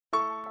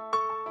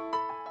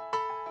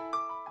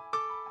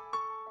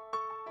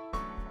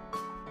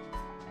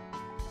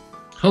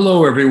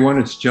Hello, everyone.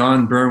 It's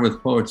John Byrne with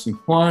Poets and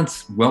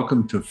Quants.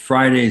 Welcome to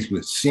Fridays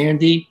with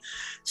Sandy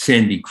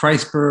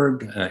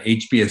Kreisberg,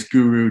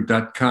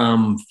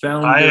 HBSGuru.com Hi,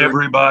 founder.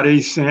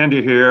 everybody.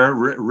 Sandy here,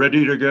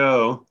 ready to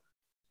go.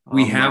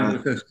 We Um, have uh,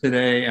 with us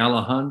today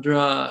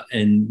Alejandra,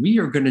 and we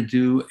are going to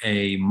do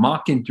a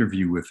mock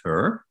interview with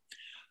her.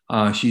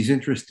 She's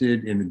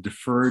interested in a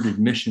deferred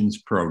admissions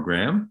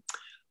program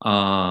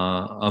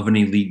of an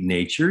elite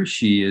nature.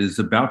 She is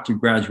about to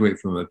graduate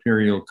from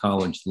Imperial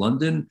College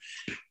London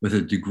with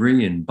a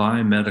degree in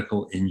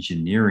biomedical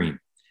engineering,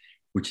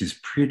 which is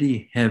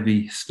pretty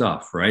heavy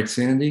stuff, right,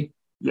 Sandy?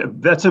 yeah,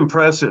 that's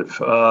impressive.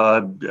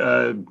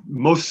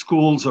 Most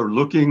schools are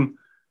looking,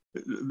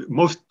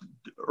 most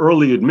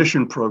early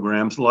admission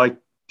programs, like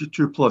the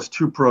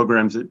 2+2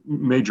 programs at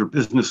major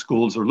business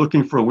schools, are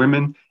looking for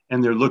women,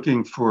 and they're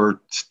looking for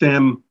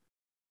STEM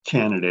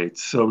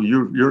candidates. So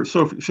you're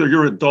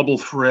a double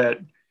threat,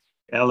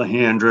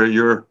 Alejandra.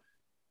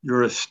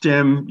 You're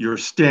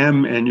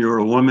STEM, and you're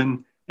a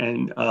woman.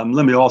 And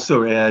let me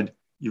also add,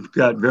 you've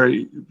got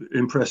very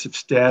impressive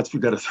stats.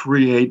 You've got a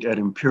 3.8 at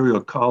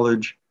Imperial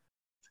College.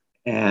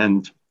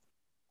 And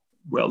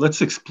well,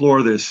 let's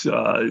explore this.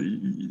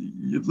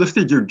 You've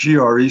listed your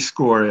GRE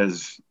score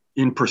as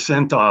in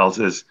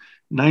percentiles as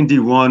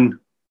 91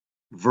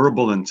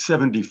 verbal and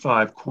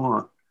 75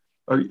 quant.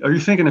 Are you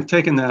thinking of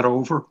taking that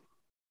over?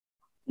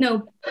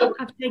 No,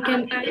 I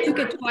took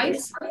it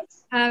twice,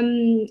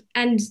 and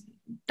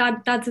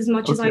that's as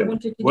much as I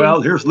wanted to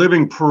Well, do. here's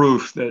living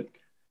proof that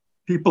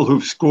people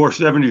who score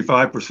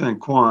 75%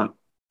 quant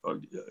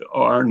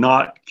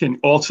can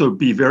also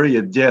be very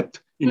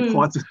adept in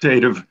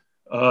quantitative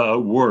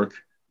work,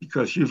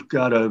 because you've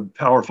got a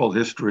powerful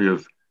history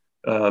of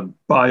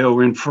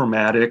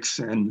bioinformatics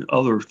and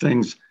other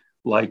things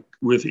like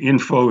with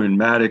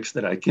infoinmatics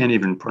that I can't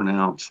even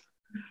pronounce.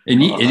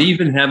 And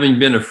even having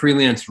been a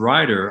freelance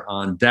writer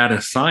on data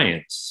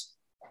science.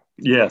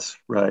 Yes,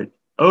 right.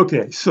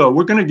 Okay, so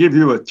we're going to give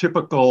you a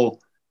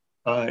typical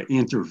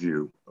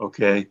interview.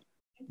 Okay,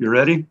 you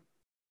ready?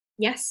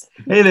 Yes.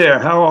 Hey there,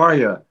 how are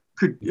you?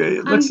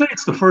 Let's say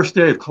it's the first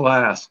day of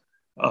class,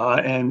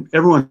 and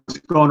everyone's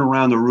going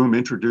around the room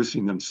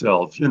introducing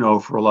themselves,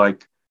 for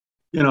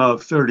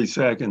 30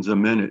 seconds, a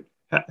minute.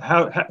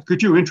 How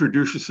could you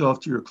introduce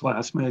yourself to your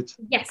classmates?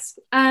 Yes.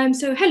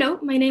 So hello,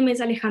 my name is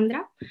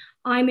Alejandra.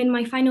 I'm in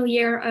my final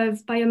year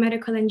of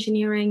biomedical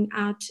engineering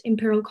at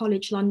Imperial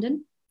College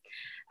London.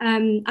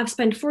 I've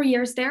spent 4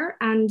 years there,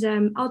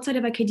 and outside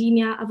of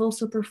academia, I've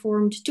also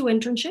performed 2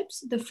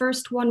 internships. The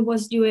first one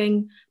was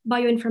doing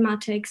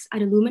bioinformatics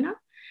at Illumina,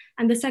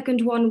 and the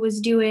second one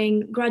was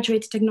doing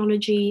graduate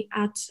technology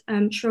at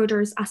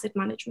Schroders Asset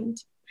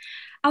Management.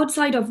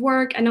 Outside of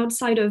work and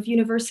outside of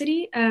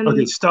university.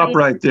 Okay, stop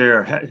right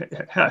there.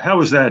 How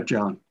was that,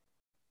 John?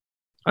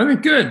 I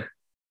think good.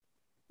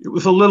 It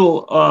was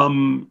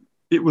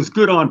it was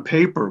good on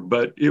paper,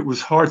 but it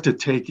was hard to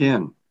take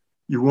in.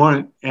 You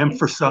weren't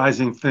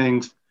emphasizing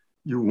things.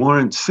 You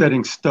weren't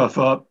setting stuff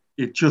up.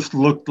 It just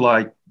looked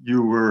like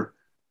you were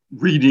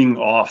reading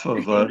off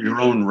of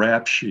your own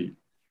rap sheet.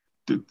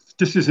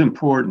 This is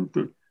important.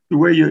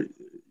 A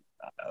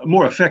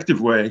more effective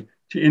way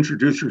to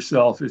introduce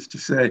yourself is to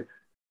say,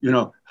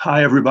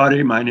 hi,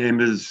 everybody. My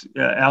name is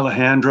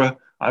Alejandra.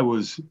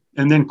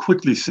 And then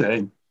quickly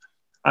say,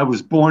 I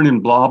was born in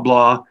blah,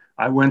 blah.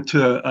 I went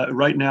to,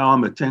 right now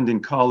I'm attending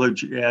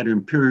college at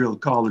Imperial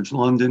College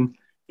London,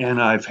 and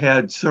I've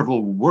had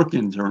several work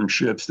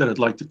internships that I'd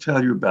like to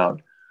tell you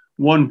about.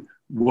 One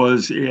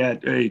was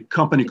at a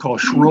company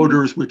called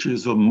Schroders, which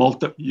is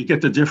you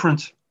get the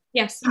difference?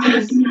 Yes.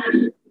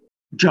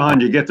 John,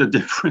 you get the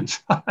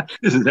difference.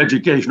 This is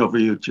educational for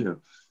you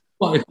too.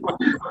 Well,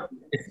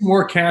 it's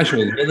more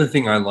casual. The other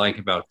thing I like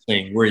about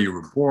saying where you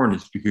were born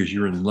is because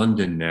you're in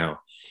London now,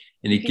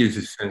 and it gives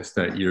a sense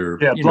that you're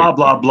blah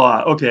blah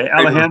blah. Okay,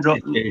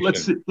 Alejandra,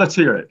 let's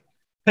hear it.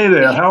 Hey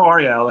there, how are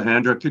you,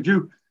 Alejandra? Could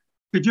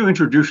you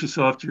introduce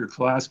yourself to your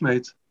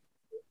classmates?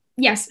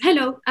 Yes.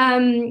 Hello.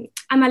 I'm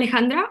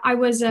Alejandra. I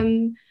was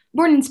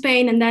born in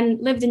Spain and then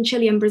lived in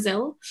Chile and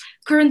Brazil.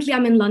 Currently,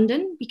 I'm in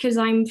London because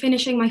I'm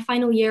finishing my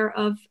final year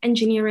of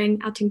engineering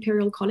at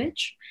Imperial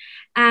College.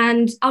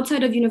 And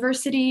outside of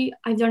university,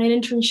 I've done an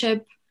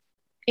internship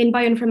in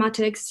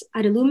bioinformatics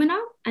at Illumina,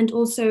 and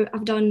also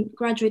I've done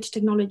graduate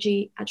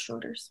technology at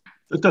Schroders.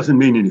 That doesn't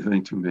mean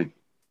anything to me.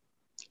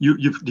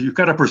 You've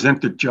got to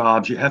present the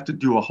jobs. You have to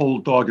do a whole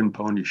dog and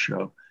pony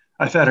show.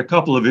 I've had a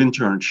couple of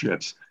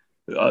internships.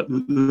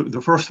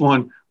 The first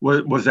one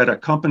was at a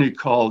company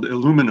called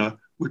Illumina,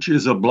 which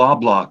is a blah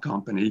blah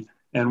company.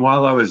 And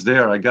while I was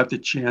there, I got the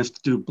chance to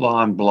do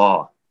blah and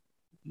blah.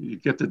 You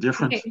get the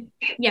difference? Okay.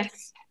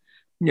 Yes.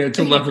 Yeah, it's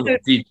a level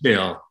of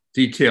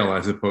detail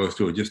as opposed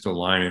to just a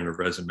line in a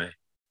resume.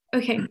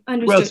 Okay,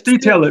 understood. Well, it's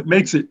detail. It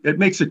makes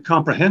it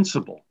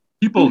comprehensible.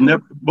 People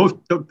most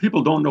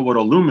people don't know what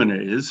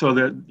Illumina is, so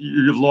that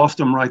you've lost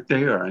them right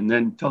there. And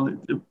then telling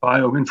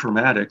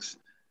bioinformatics.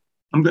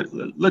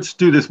 Let's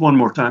do this one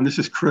more time. This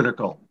is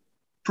critical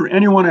for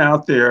anyone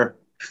out there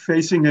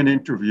facing an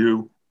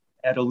interview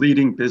at a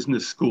leading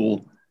business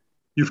school.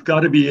 you've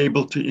got to be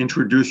able to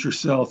introduce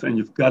yourself and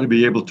you've got to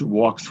be able to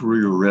walk through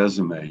your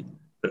resume.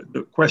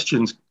 The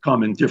questions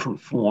come in different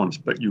forms,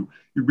 but you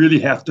really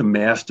have to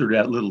master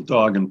that little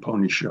dog and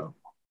pony show.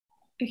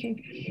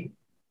 Okay.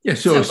 Yeah,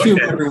 so assume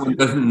everyone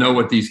doesn't know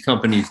what these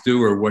companies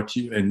do or what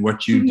you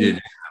did.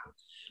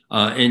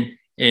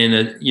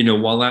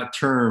 While that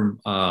term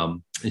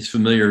is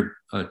familiar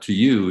to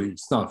you,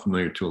 it's not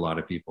familiar to a lot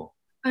of people.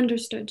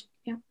 Understood.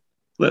 Yeah.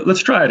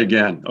 Let's try it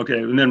again, okay?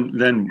 And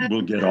then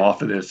we'll get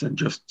off of this and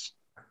just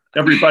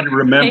everybody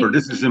remember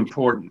this is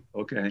important,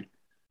 okay?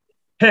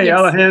 Hey, yes.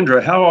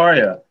 Alejandra, how are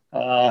you?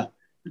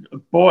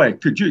 Boy,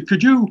 could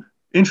you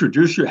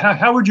introduce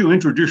how would you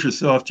introduce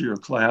yourself to your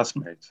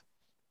classmates?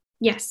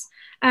 Yes.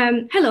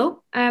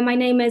 Hello, my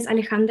name is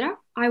Alejandra.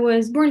 I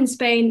was born in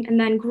Spain and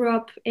then grew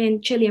up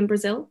in Chile and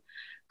Brazil.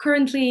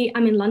 Currently,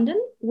 I'm in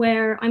London,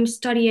 where I'm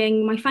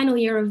studying my final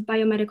year of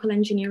biomedical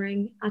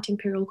engineering at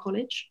Imperial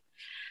College.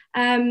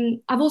 I've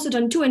also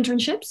done 2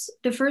 internships.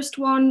 The first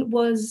one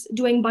was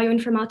doing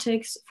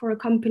bioinformatics for a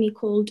company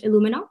called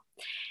Illumina.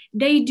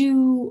 They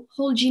do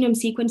whole genome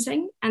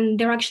sequencing, and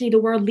they're actually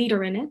the world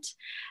leader in it.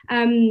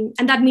 And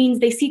that means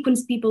they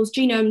sequence people's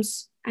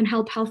genomes and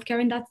help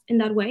healthcare in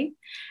that way.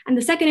 And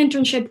the second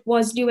internship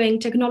was doing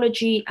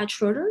technology at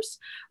Schroders,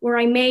 where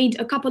I made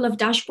a couple of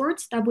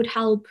dashboards that would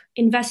help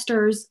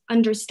investors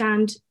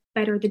understand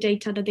better the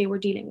data that they were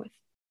dealing with.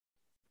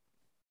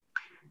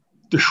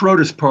 The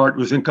Schroders part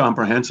was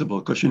incomprehensible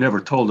because you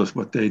never told us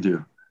what they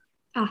do.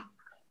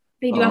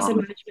 They do asset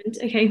management.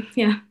 Okay,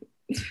 yeah.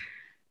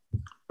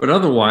 But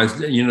otherwise,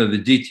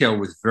 the detail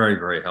was very,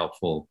 very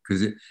helpful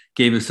because it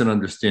gave us an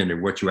understanding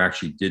of what you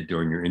actually did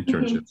during your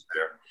internships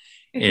there.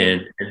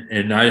 Okay.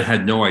 And I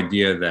had no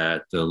idea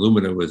that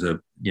Illumina was the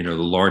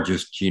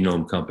largest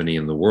genome company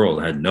in the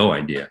world. I had no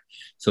idea.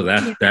 So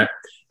that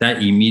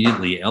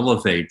immediately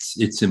elevates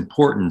its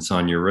importance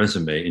on your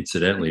resume,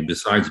 incidentally,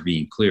 besides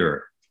being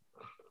clearer.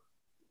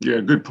 Yeah,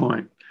 good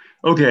point.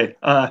 Okay,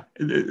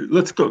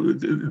 let's go.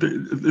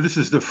 This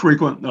is the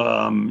frequent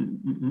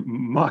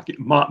mock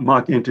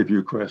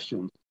interview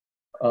question.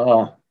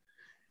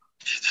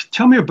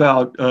 Tell me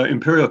about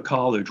Imperial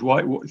College.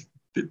 Why?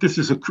 This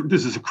is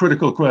a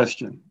critical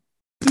question,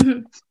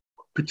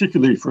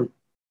 particularly for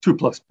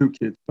 2+2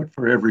 kids, but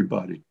for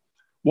everybody.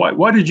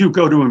 Why did you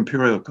go to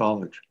Imperial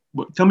College?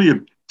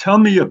 Tell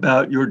me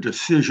about your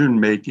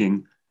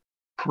decision-making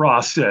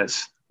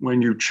process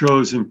when you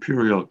chose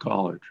Imperial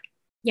College.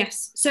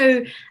 Yes.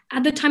 So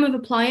at the time of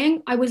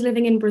applying, I was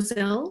living in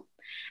Brazil,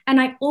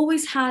 and I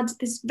always had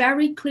this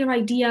very clear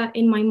idea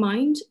in my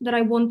mind that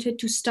I wanted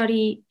to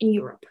study in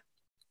Europe,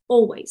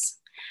 always.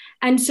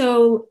 And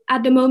so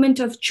at the moment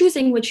of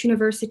choosing which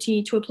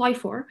university to apply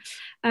for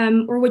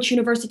or which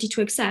university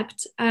to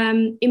accept,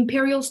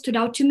 Imperial stood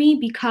out to me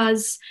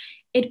because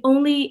it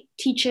only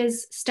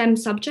teaches STEM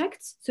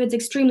subjects. So it's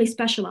extremely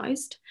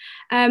specialized.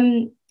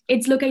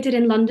 It's located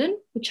in London,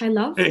 which I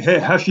love. Hey,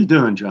 how's she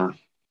doing, John?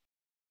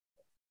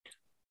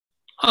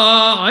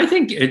 I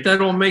think that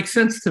all makes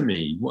sense to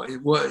me.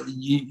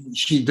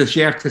 Does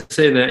she have to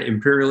say that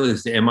Imperial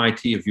is the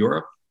MIT of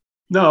Europe?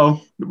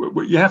 No,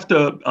 you have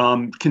to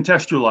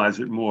contextualize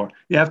it more.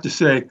 You have to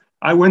say,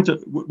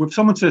 if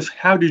someone says,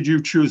 how did you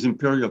choose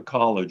Imperial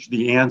College?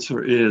 The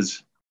answer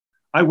is,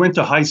 I went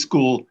to high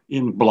school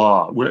in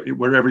blah,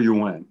 wherever you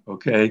went,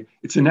 okay?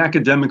 It's an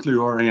academically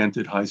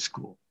oriented high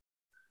school.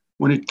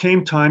 When it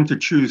came time to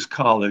choose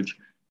college,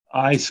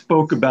 I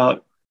spoke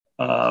about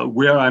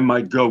where I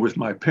might go with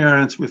my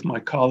parents, with my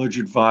college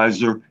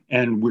advisor,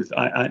 and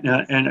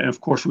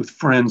of course with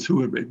friends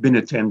who had been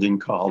attending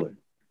college,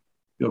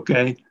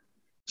 okay?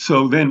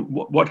 So then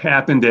what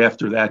happened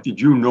after that? Did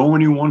you know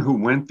anyone who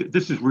went?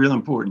 This is real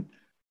important.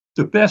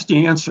 The best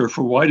answer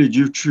for why did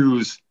you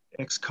choose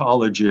X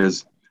college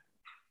is,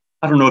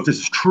 I don't know if this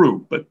is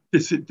true, but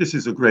this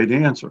is a great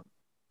answer.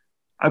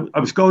 I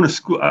was going to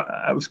school.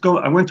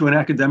 I went to an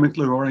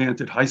academically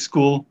oriented high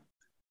school.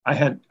 I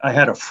had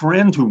a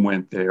friend who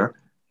went there,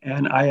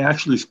 and I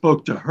actually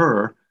spoke to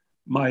her.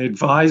 My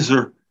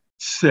advisor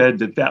said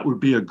that would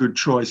be a good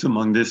choice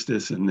among this,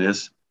 and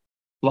this,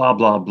 blah,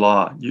 blah,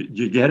 blah.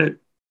 You get it?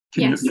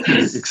 Can you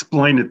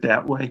explain it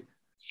that way?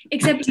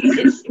 Except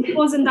it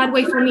wasn't that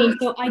way for me,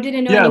 so I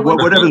didn't know. Yeah,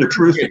 whatever the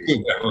truth is.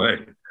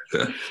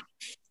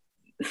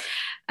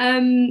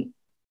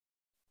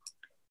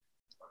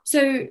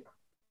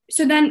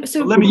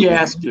 So let me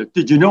ask you: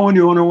 did you know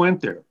anyone who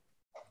went there?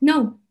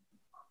 No.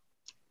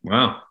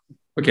 Wow.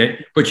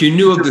 Okay, but you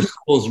knew of the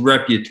school's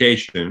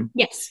reputation,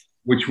 yes,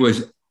 which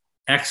was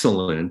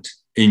excellent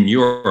in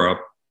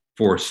Europe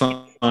for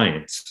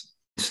science,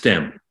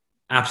 STEM.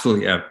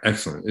 Absolutely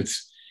excellent.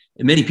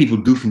 Many people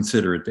do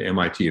consider it the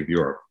MIT of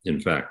Europe, in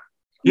fact.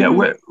 Yeah,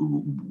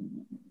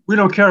 we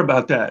don't care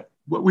about that.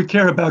 What we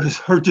care about is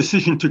her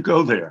decision to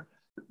go there.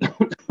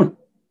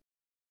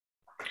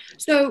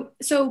 So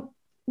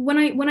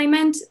when I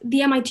meant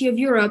the MIT of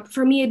Europe,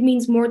 for me, it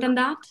means more than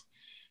that.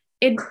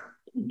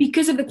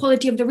 Because of the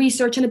quality of the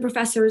research and the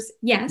professors,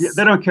 yes. Yeah,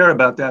 they don't care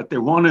about that. They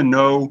want to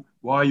know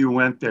why you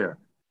went there.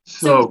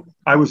 So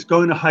I was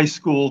going to high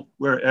school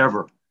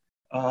wherever.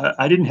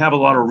 I didn't have a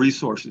lot of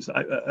resources.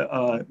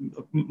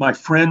 My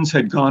friends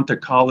had gone to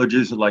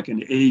colleges like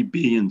an A,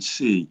 B, and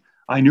C.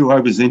 I knew I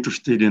was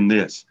interested in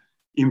this.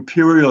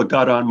 Imperial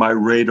got on my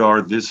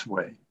radar this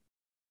way.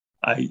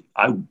 I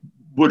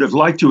would have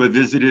liked to have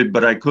visited,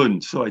 but I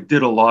couldn't. So I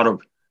did a lot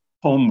of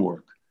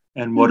homework.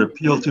 And what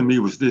appealed to me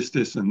was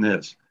this, and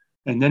this.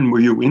 And then were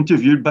you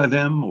interviewed by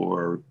them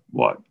or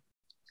what?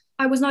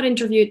 I was not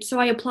interviewed. So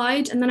I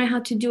applied and then I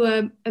had to do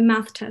a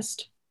math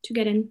test to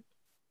get in.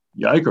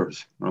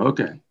 Yikers.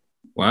 Okay.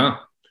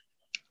 Wow.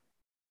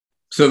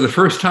 So the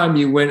first time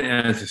you went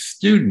as a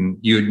student,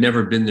 you had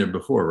never been there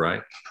before,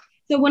 right?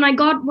 So when I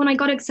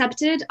got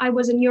accepted, I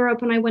was in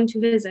Europe and I went to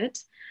visit,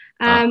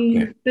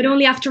 Okay. but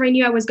only after I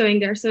knew I was going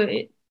there. So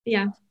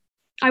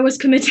I was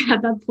committed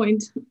at that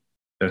point.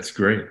 That's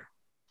great.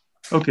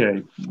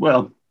 Okay.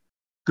 Well,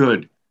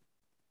 good.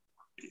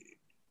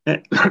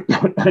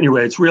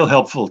 Anyway, it's real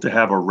helpful to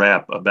have a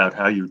rap about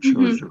how you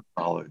chose your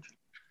college.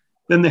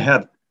 Then they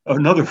have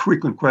another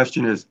frequent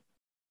question is,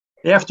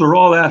 after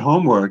all that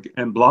homework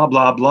and blah,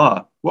 blah,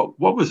 blah,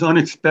 what was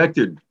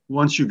unexpected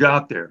once you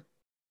got there?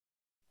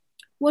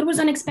 What was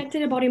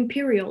unexpected about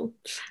Imperial?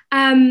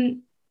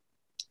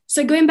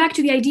 So going back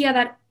to the idea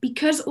that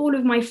because all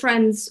of my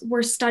friends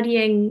were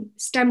studying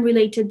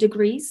STEM-related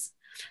degrees,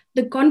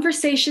 the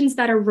conversations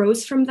that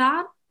arose from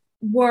that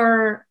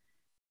were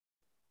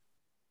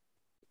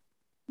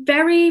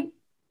very,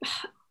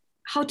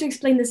 how to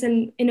explain this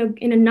in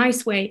a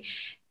nice way?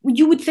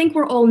 You would think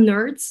we're all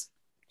nerds,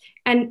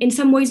 and in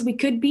some ways we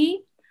could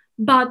be,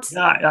 but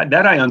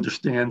that I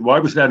understand. Why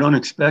was that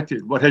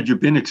unexpected? What had you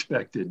been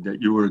expected,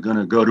 that you were going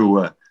to go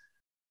to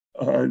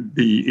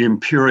the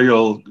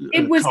Imperial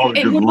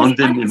College of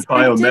London in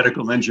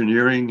biomedical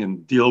engineering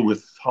and deal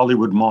with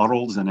Hollywood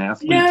models and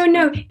athletes?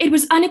 No, it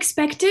was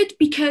unexpected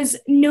because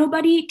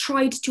nobody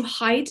tried to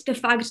hide the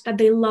fact that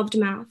they loved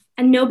math,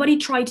 and nobody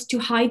tried to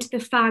hide the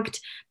fact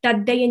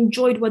that they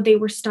enjoyed what they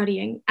were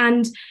studying.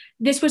 And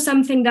this was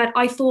something that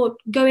I thought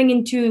going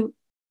into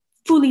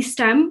fully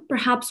STEM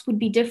perhaps would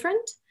be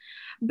different,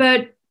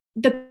 but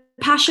the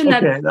passion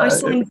that I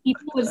saw in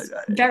people was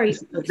very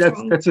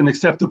strong. That's an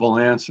acceptable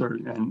answer.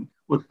 And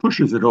what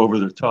pushes it over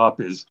the top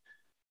is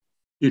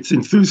it's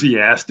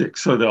enthusiastic.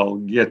 So they'll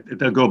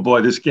go,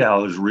 boy, this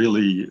gal is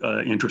really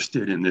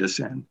interested in this.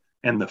 And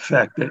the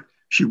fact that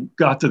she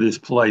got to this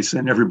place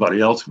and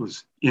everybody else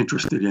was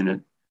interested in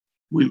it,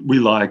 we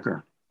like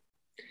her.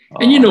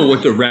 And you know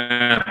what the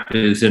rap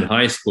is in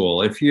high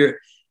school. If you're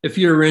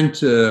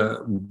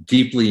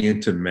deeply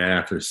into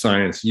math or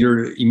science,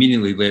 you're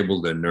immediately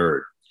labeled a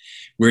nerd.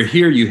 Where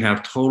here you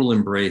have total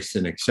embrace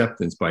and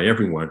acceptance by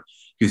everyone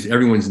because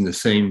everyone's in the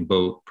same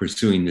boat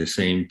pursuing the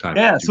same type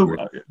of degree.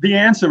 So the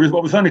answer is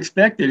what was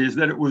unexpected is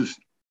that it was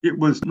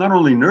not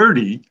only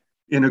nerdy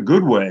in a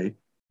good way,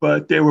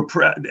 but they were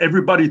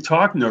everybody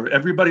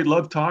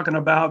loved talking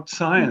about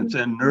science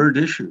and nerd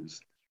issues.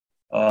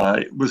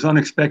 It was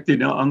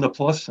unexpected on the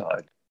plus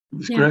side. It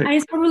was great. And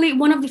it's probably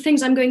one of the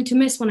things I'm going to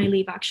miss when I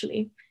leave,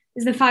 actually,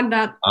 is the fact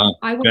that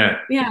I will.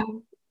 Yeah.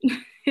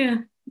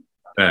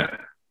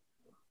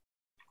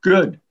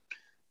 Good.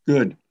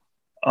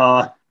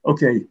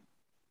 Okay.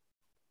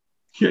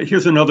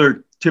 Here's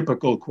another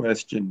typical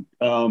question.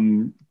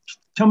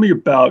 Tell me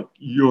about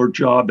your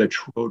job at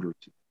Schroders.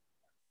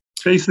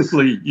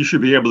 Basically, you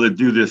should be able to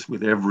do this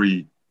with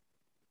everything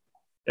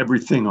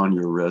on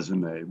your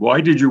resume.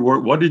 Why did you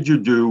work? What did you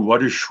do?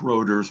 What is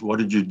Schroders? What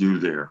did you do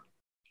there?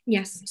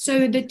 Yes.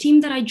 So the team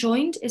that I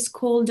joined is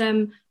called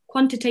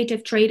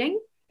quantitative trading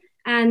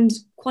and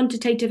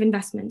quantitative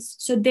investments.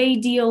 So they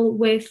deal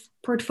with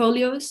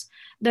portfolios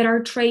that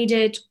are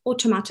traded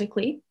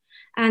automatically.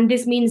 And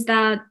this means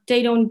that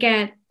they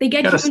get. You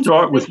got to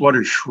start with what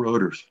is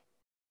Schroders?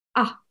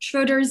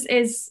 Schroders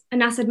is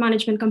an asset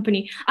management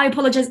company. I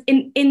apologize.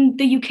 In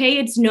the UK,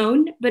 it's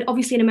known, but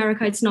obviously in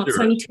America, it's not. Sure.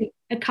 So I need to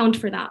account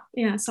for that.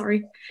 Yeah,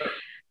 sorry.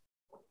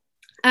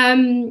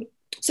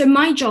 So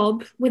my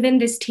job within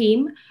this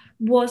team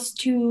was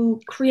to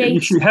create.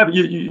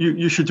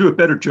 You should do a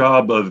better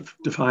job of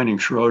defining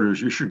Schroders.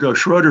 You should go.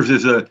 Schroders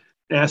is an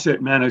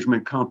asset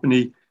management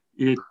company.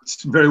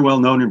 It's very well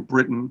known in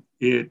Britain.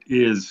 It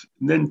is.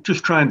 Then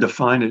just try and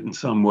define it in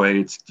some way.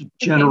 It's a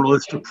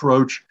generalist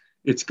approach.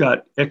 It's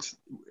got if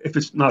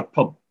it's not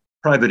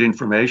private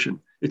information,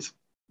 it's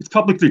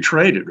publicly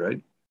traded,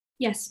 right?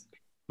 Yes.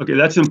 Okay,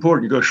 that's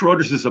important. You go.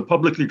 Schroders is a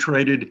publicly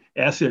traded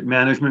asset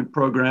management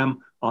program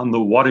on the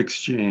what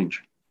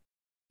exchange?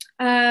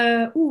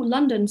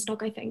 London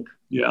stock, I think.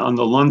 Yeah, on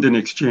the London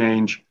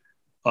exchange.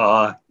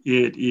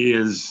 It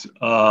is,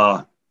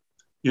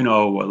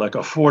 like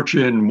a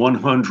Fortune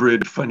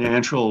 100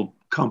 financial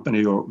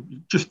company, or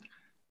just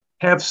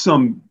have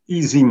some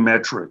easy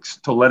metrics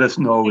to let us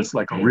know it's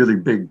like a really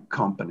big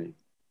company.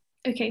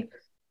 Okay.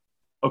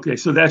 Okay,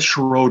 so that's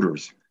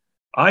Schroders.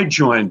 I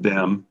joined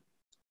them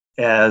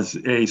as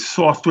a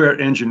software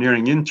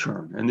engineering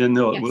intern, and then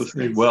they'll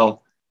say,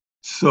 well,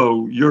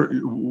 so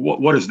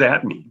what does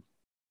that mean?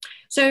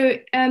 So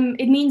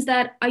it means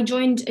that I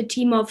joined a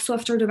team of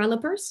software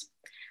developers,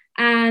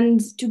 and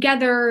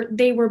together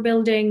they were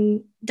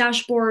building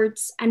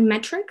dashboards and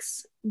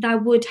metrics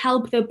that would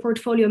help the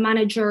portfolio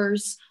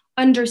managers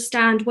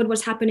understand what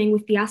was happening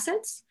with the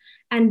assets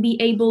and be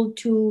able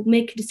to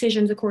make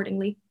decisions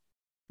accordingly.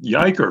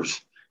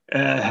 Yikers.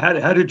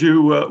 How did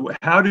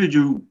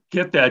you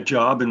get that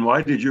job and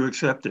why did you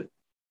accept it?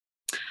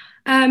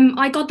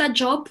 I got that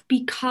job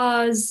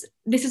because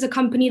this is a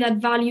company that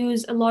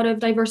values a lot of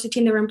diversity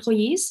in their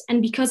employees.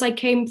 And because I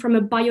came from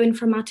a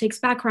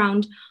bioinformatics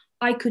background,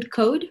 I could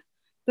code,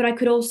 but I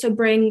could also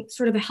bring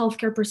sort of a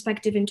healthcare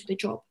perspective into the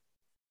job.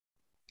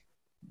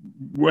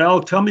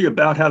 Well, tell me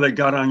about how they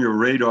got on your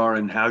radar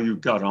and how you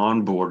got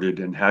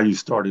onboarded and how you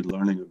started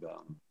learning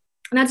about them.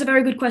 And that's a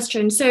very good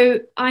question. So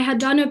I had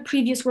done a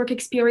previous work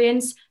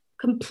experience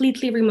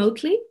completely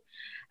remotely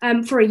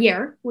for a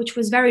year, which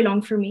was very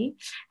long for me.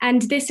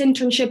 And this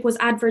internship was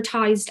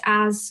advertised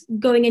as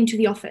going into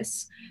the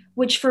office,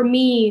 which for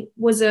me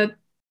was a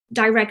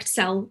direct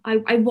sell.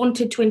 I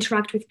wanted to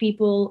interact with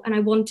people and I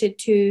wanted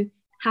to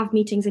have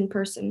meetings in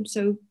person.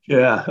 So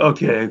yeah,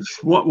 okay.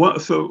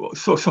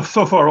 So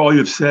far, all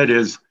you've said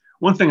is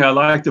one thing I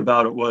liked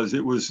about it was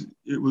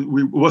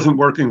we wasn't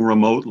working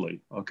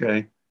remotely.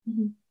 Okay,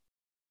 mm-hmm.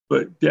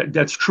 But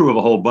that's true of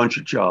a whole bunch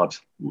of jobs.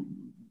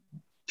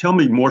 Tell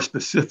me more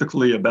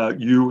specifically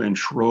about you and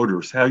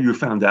Schroders, how you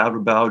found out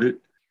about it.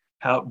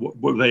 How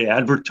were they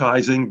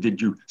advertising? Did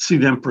you see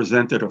them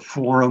present at a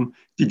forum?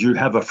 Did you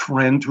have a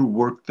friend who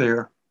worked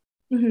there?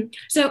 Mm-hmm.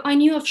 So I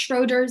knew of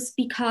Schroders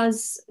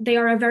because they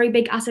are a very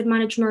big asset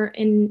manager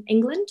in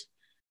England.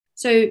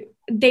 So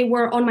they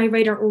were on my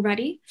radar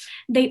already.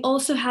 They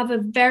also have a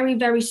very,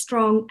 very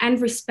strong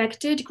and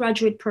respected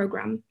graduate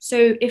program.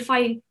 So if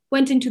I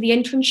went into the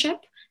internship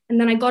and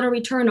then I got a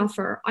return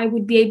offer, I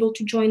would be able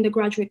to join the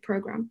graduate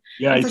program.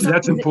 Yeah,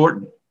 that's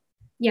important.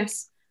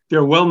 Yes.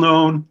 They're well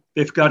known.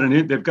 They've got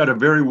a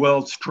very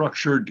well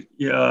structured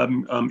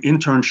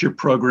internship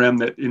program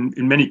that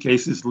in many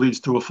cases leads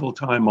to a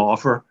full-time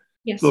offer.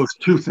 Yes. Those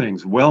two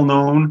things,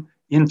 well-known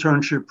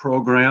internship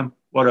program.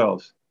 What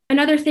else?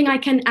 Another thing I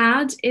can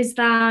add is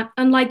that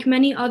unlike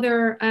many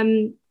other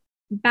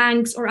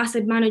banks or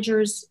asset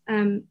managers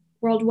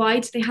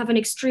worldwide, they have an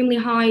extremely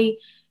high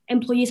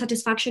employee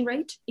satisfaction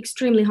rate,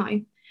 extremely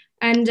high.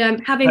 And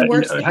having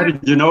worked there, how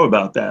did you know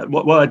about that?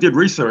 Well, I did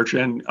research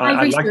and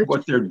I liked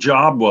what their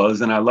job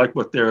was and I liked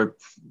what their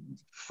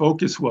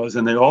focus was.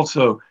 And they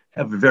also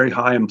have a very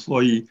high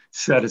employee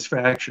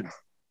satisfaction.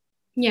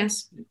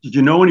 Yes. Did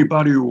you know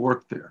anybody who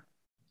worked there?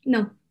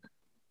 No.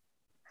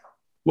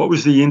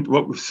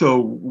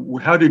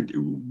 How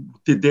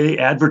did they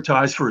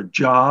advertise for a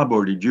job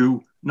or did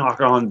you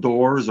knock on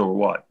doors or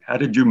what? How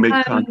did you make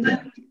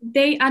contact?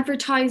 They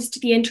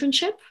advertised the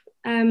internship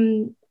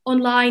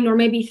online or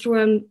maybe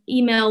through an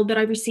email that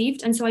I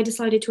received. And so I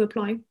decided to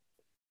apply.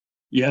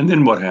 Yeah. And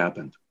then what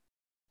happened?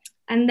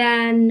 And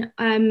then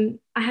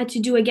I had to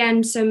do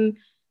again some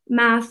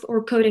math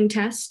or coding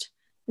test.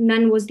 And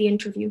then was the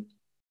interview.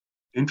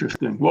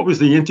 Interesting. What was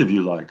the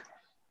interview like?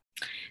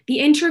 The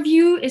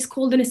interview is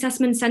called an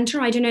assessment center.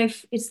 I don't know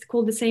if it's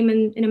called the same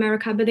in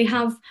America, but they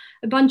have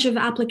a bunch of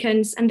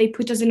applicants and they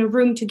put us in a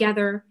room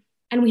together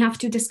and we have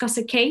to discuss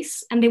a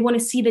case and they want to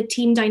see the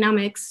team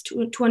dynamics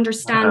to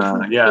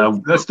understand. Yeah,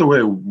 that's the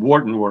way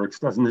Wharton works,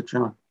 doesn't it,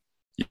 John?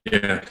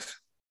 Yes.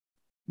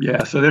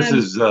 Yeah, so this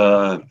is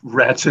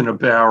rats in a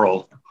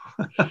barrel.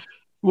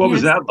 What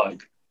was that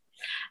like?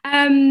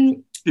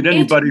 Did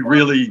anybody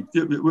really?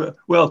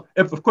 Well,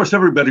 of course,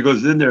 everybody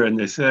goes in there and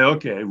they say,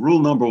 okay, rule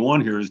number one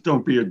here is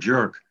don't be a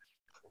jerk.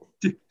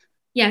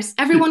 Yes,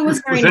 everyone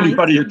was very nice. Was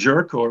anybody a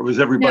jerk or was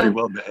everybody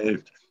well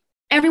behaved?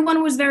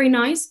 Everyone was very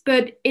nice,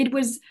 but it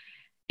was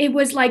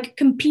like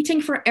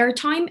competing for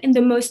airtime in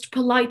the most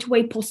polite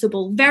way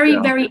possible. Very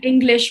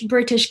English,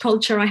 British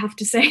culture, I have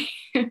to say.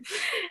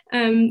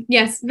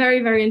 Yes, very,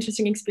 very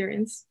interesting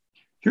experience.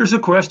 Here's a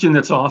question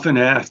that's often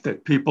asked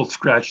that people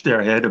scratch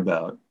their head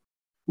about.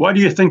 Why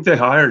do you think they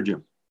hired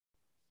you?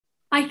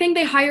 I think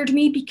they hired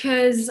me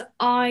because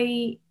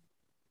I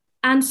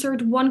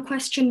answered one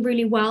question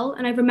really well.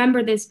 And I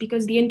remember this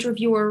because the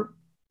interviewer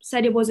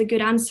said it was a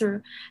good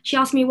answer. She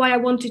asked me why I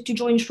wanted to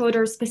join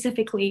Schroders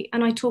specifically.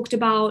 And I talked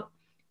about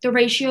the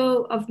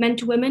ratio of men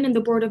to women in the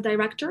board of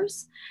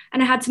directors.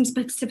 And I had some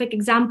specific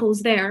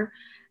examples there.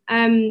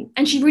 And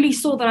she really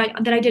saw that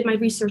I did my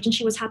research and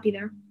she was happy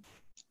there.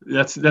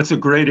 That's a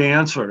great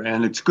answer,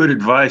 and it's good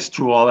advice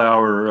to all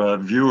our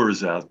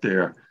viewers out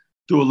there.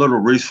 Do a little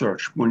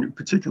research,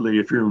 particularly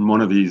if you're in one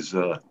of these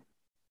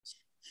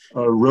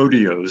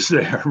rodeos,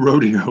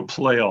 rodeo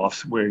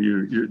playoffs, where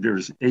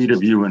there's 8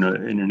 of you in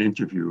an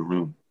interview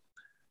room.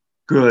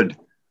 Good.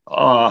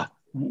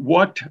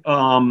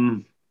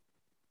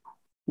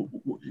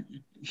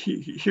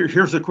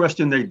 Here's a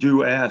question they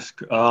do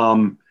ask.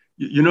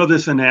 You know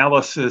this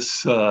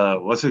analysis,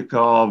 what's it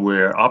called,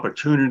 where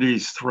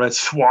opportunities,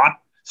 threats, SWOT.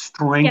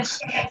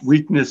 Strengths, yes.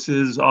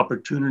 Weaknesses,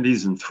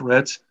 opportunities, and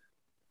threats.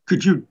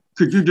 Could you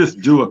just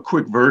do a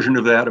quick version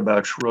of that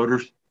about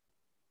Schroders?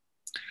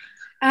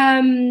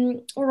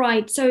 All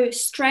right. So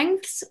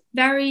strengths,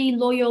 very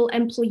loyal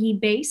employee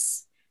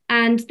base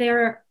and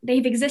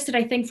they've existed,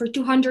 I think, for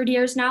 200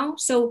 years now.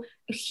 So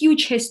a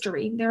huge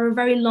history. They're a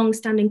very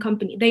long-standing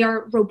company. They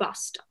are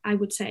robust, I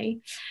would say.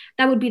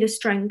 That would be the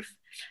strength.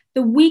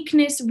 The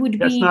weakness would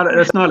be...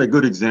 That's not a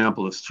good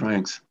example of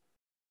strengths.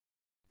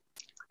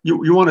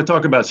 You want to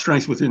talk about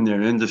strengths within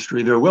their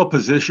industry. They're well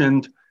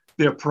positioned.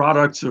 Their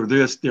products are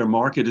this, their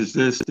market is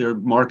this, their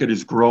market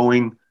is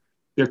growing.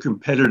 Their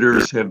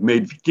competitors have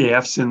made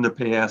gaffes in the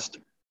past.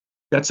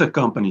 That's a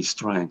company's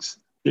strengths.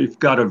 They've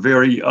got a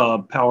very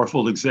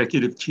powerful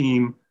executive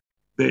team.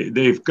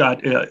 They've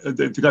got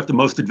the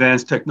most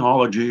advanced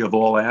technology of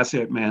all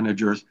asset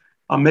managers.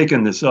 I'm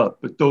making this up,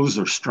 but those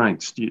are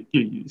strengths. Do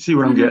you see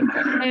what I'm getting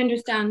at? I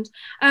understand.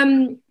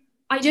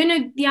 I don't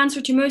know the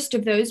answer to most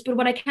of those, but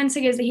what I can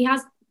say is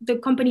that the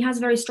company has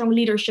very strong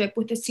leadership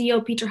with the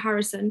CEO, Peter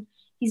Harrison.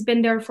 He's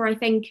been there for, I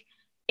think,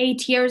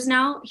 8 years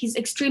now. He's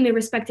extremely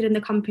respected in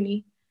the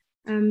company.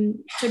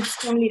 So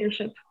strong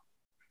leadership.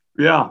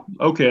 Yeah,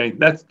 okay,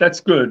 that's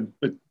good.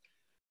 But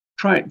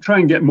try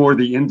and get more of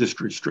the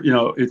industry.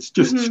 It's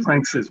just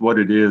strengths is what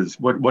it is.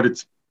 What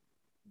its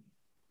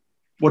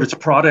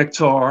products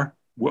are,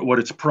 what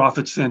its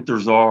profit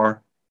centers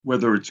are,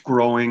 whether it's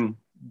growing,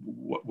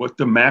 what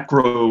the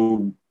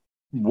macro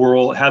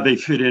world, how they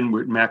fit in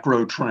with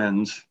macro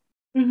trends,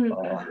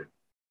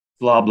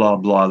 blah, blah,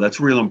 blah. That's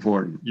real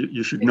important.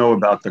 You should know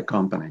about the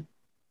company.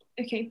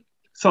 Okay.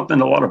 Something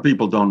a lot of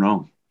people don't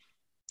know.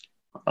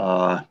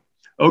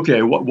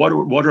 Okay,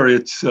 what are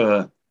its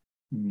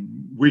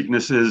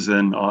weaknesses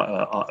and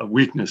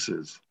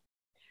weaknesses?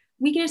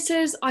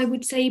 Weaknesses, I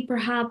would say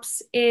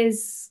perhaps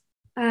is,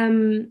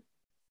 I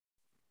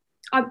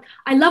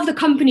love the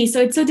company, so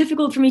it's so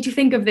difficult for me to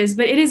think of this,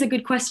 but it is a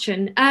good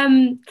question.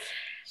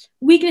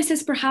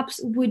 Weaknesses perhaps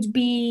would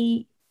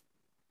be,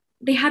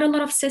 they had a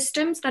lot of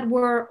systems that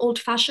were old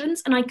fashioned,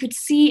 and I could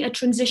see a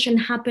transition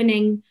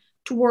happening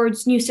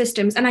towards new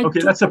systems. And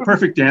okay, that's a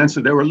perfect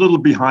answer. They were a little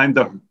behind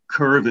the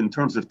curve in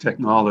terms of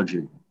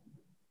technology.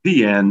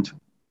 The end,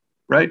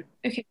 right?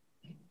 Okay.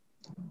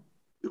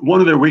 One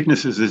of their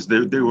weaknesses is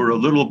they were a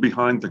little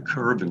behind the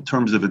curve in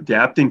terms of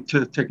adapting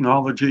to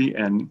technology,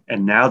 and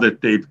now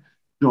that they've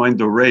joined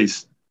the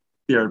race,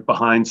 they're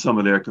behind some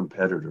of their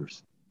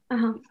competitors.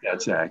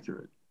 That's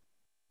accurate.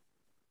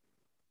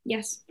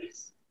 Yes.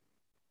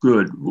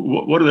 Good.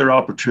 What are their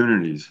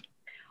opportunities?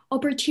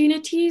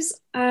 Opportunities,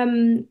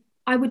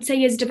 I would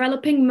say, is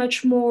developing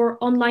much more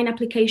online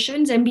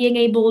applications and being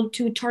able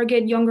to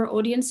target younger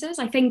audiences.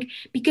 I think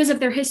because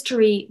of their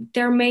history,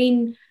 their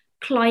main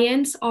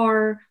clients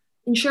are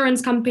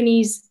insurance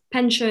companies,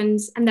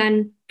 pensions, and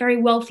then very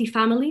wealthy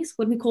families,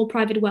 what we call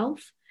private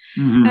wealth.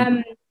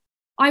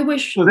 I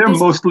wish... So they're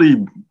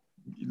mostly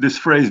this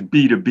phrase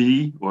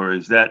B2B, or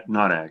is that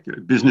not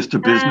accurate? Business to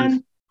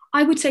business?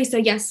 I would say so,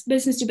 yes.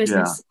 Business to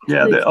business.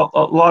 Yeah.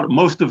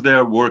 Most of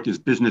their work is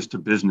business to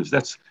business.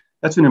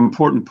 That's an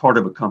important part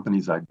of a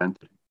company's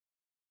identity.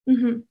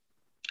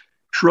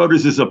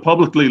 Schroders is a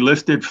publicly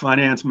listed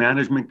finance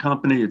management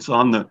company. It's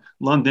on the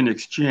London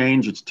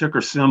Exchange. Its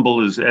ticker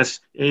symbol is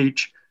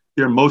SH.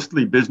 They're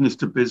mostly business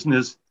to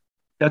business.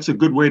 That's a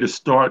good way to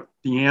start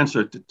the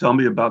answer to tell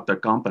me about the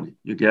company.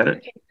 You get it?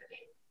 Okay.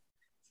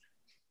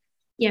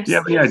 Yes. Do you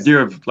have any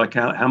idea of like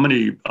how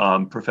many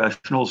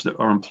professionals that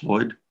are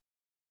employed?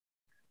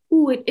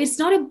 It's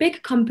not a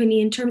big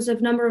company in terms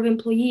of number of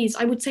employees.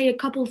 I would say a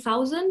couple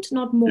thousand,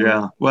 not more.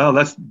 Yeah, well,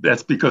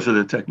 that's because of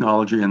the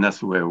technology, and that's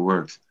the way it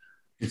works.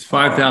 It's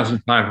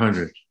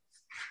 5,500.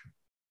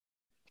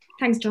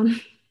 Thanks, John.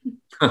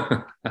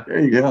 There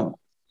you go.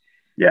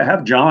 Yeah,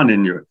 have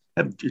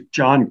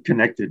John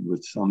connected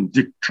with some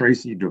Dick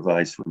Tracy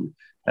device when you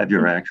have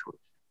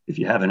if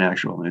you have an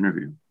actual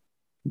interview.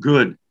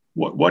 Good.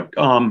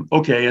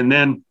 Okay, and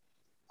then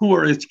who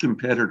are its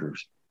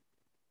competitors?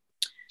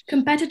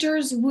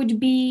 Competitors would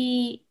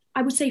be,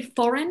 I would say,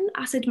 foreign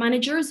asset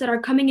managers that are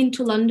coming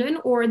into London,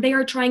 or they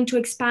are trying to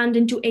expand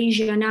into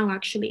Asia now,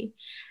 actually.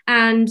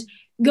 And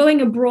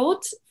going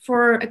abroad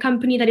for a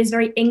company that is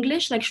very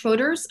English, like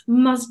Schroders,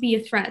 must be a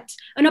threat.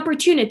 An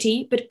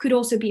opportunity, but could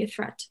also be a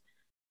threat.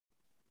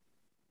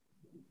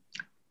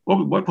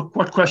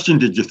 What question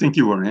did you think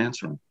you were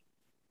answering?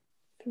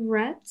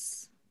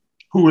 Threats?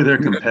 Who were their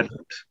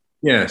competitors?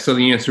 Yeah, so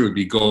the answer would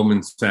be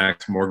Goldman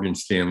Sachs, Morgan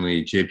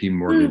Stanley, JP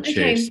Morgan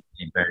Chase,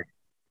 Bank,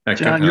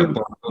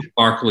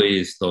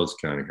 Barclays, those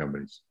kind of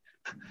companies.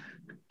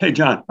 Hey,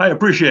 John, I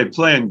appreciate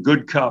playing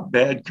good cop,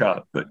 bad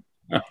cop, but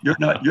you're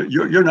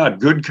not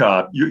good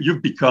cop.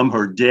 You've become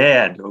her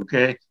dad,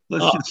 okay?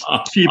 Let's just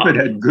keep it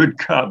at good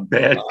cop,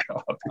 bad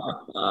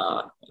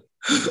cop.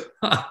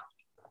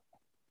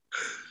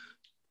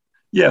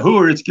 Yeah, who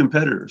are its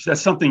competitors?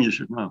 That's something you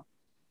should know.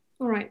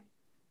 All right.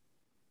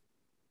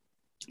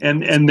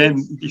 And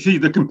then you see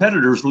the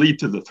competitors lead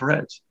to the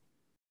threats.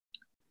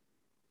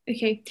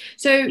 Okay,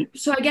 so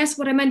I guess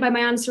what I meant by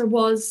my answer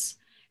was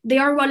they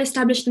are well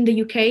established in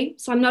the UK,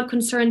 so I'm not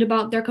concerned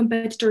about their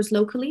competitors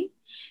locally.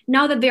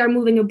 Now that they are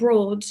moving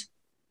abroad,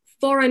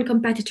 foreign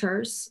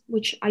competitors,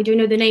 which I don't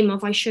know the name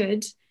of,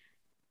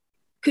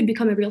 could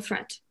become a real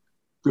threat.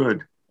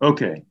 Good.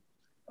 Okay.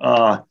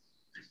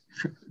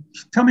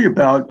 Tell me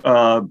about,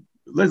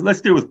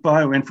 let's deal with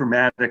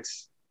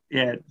bioinformatics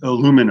at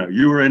Illumina.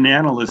 You were an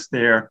analyst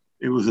there.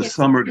 It was a Yes.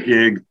 summer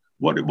gig.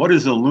 What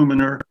is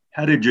Illumina?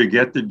 How did you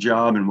get the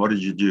job and what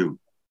did you do?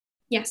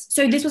 Yes.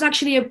 So this was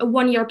actually a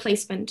 1 year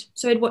placement.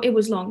 So it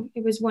was long.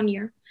 It was 1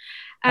 year.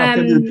 How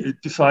come you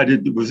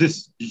decided, did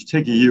you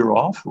take a year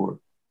off or?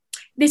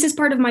 This is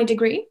part of my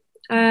degree.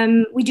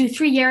 We do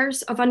 3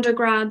 years of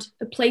undergrad,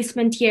 a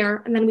placement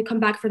year, and then we come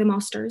back for the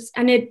master's.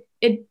 And it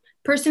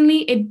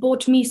personally, it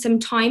bought me some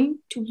time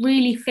to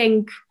really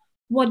think,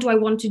 what do I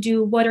want to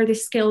do? What are the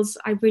skills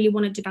I really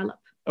want to develop?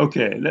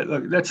 Okay,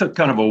 that's a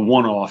kind of a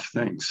one-off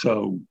thing.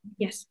 So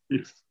yes,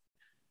 if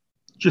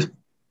just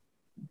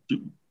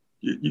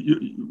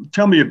you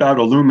tell me about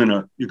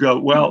Illumina. You go,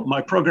 well,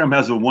 my program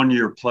has a 1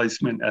 year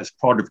placement as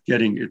part of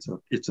getting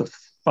it's a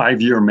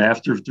 5 year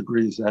master's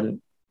degree. Is that it?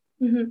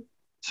 Mm-hmm.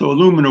 So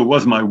Illumina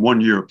was my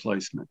 1 year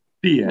placement.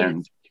 The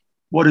end. Yes.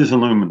 What is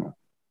Illumina?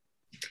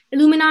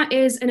 Illumina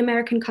is an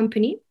American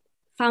company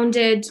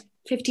founded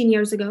 15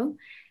 years ago.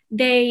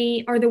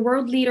 They are the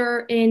world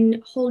leader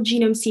in whole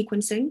genome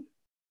sequencing.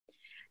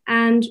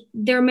 And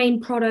their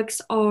main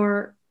products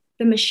are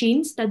the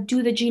machines that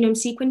do the genome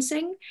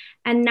sequencing.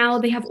 And now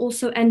they have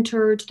also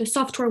entered the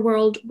software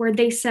world where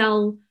they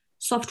sell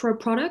software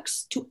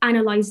products to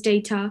analyze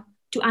data,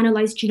 to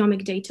analyze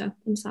genomic data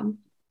in some.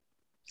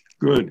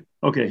 Good.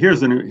 Okay,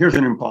 here's an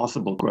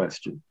impossible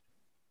question.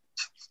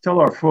 Tell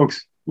our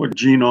folks what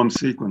genome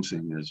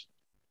sequencing is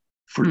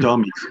for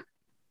dummies.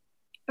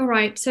 All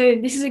right, so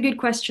this is a good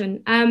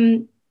question.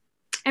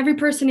 Every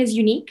person is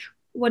unique.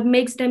 What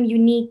makes them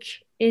unique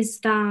is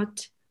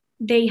that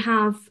they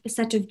have a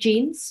set of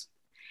genes.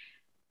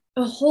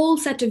 A whole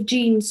set of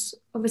genes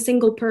of a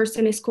single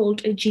person is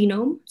called a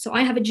genome. So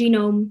I have a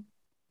genome,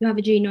 you have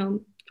a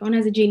genome, John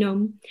has a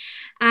genome,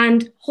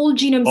 and whole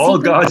genome all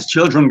sequence. God's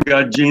children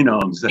got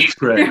genomes. That's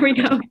great. There we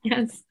go,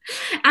 yes.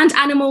 And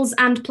animals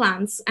and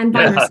plants and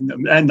viruses.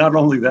 Yeah, and not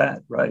only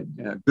that, right?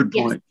 Yeah, good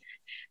point.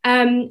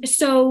 Yes.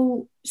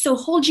 So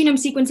whole genome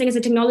sequencing is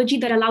a technology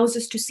that allows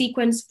us to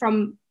sequence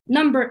from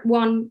number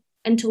one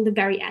until the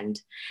very end.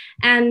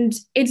 And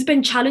it's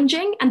been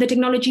challenging and the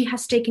technology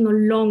has taken a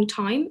long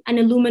time. And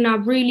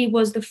Illumina really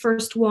was the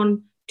first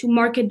one to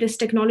market this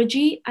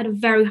technology at a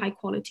very high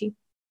quality.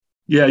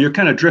 Yeah, you're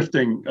kind of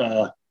drifting.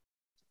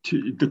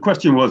 The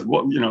question was,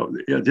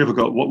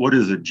 difficult. What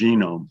is a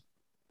genome?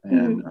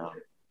 And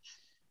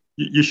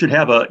you should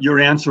have your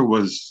answer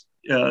was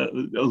a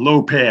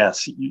low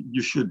pass.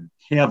 You should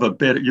have a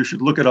better, you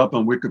should look it up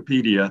on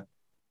Wikipedia,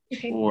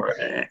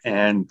 okay.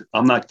 And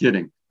I'm not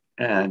kidding,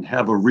 and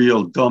have a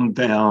real dumbed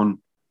down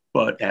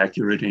but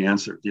accurate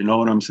answer. Do you know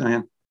what I'm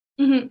saying?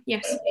 Mm-hmm.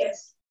 Yes.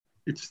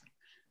 It's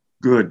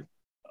good.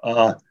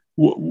 How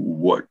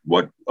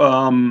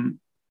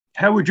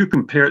would you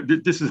compare?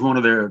 This is one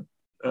of their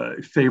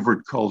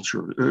favorite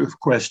culture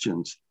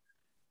questions.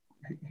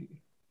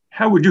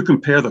 How would you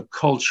compare the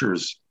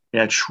cultures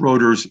at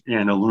Schroeder's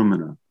and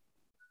Illumina?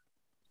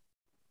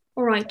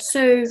 All right.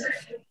 So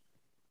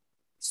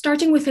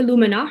starting with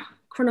Illumina,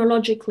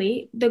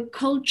 chronologically, the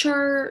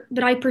culture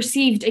that I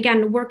perceived,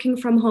 again, working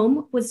from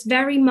home, was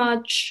very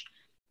much...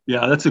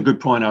 Yeah, that's a good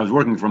point. I was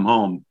working from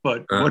home,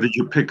 but what did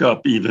you pick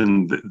up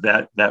even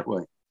that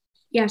way?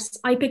 Yes,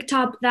 I picked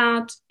up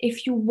that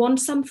if you want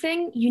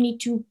something, you need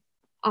to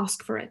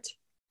ask for it.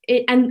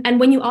 And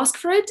when you ask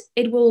for it,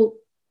 it will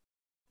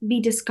be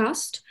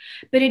discussed.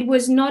 But it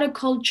was not a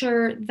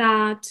culture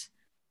that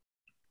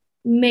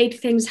made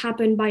things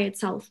happen by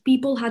itself.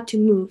 People had to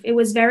move. It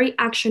was very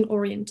action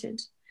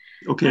oriented.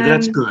 Okay,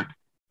 that's good.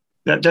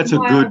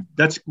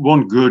 That's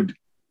one good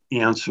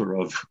answer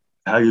of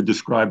how you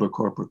describe a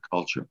corporate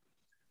culture.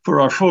 For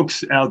our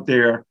folks out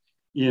there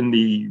in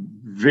the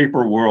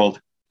vapor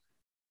world,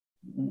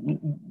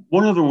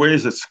 one of the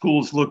ways that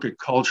schools look at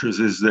cultures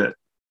is that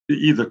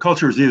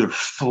culture is either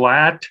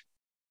flat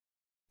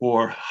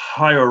or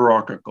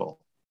hierarchical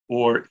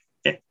or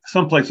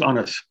someplace on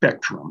a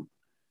spectrum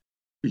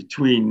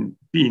between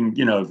being,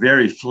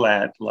 very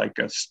flat, like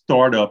a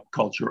startup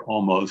culture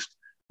almost,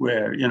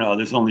 where,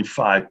 there's only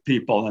 5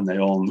 people and they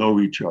all know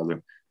each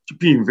other, to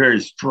being very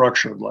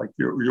structured, like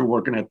you're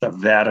working at the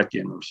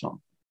Vatican or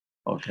something.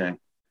 Okay.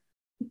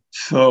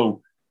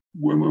 So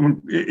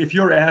if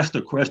you're asked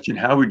a question,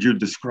 how would you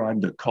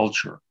describe the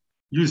culture?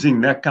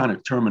 Using that kind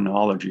of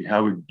terminology,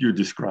 how would you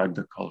describe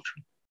the culture?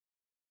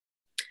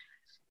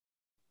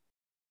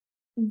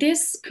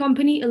 This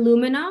company,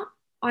 Illumina,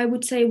 I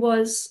would say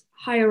was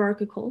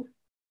hierarchical,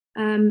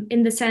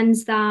 in the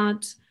sense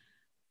that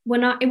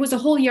it was a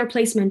whole year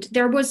placement,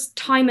 there was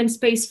time and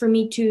space for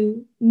me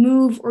to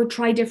move or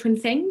try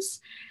different things.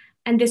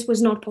 And this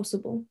was not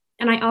possible.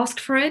 And I asked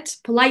for it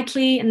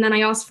politely, and then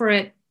I asked for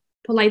it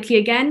politely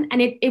again,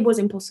 and it was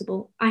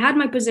impossible. I had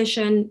my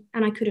position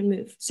and I couldn't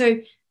move. So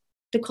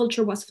the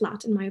culture was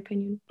flat, in my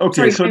opinion.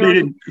 Okay, so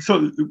do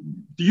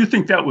you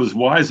think that was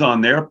wise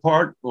on their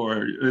part?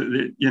 Or,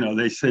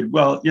 they said,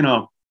 well,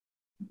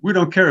 we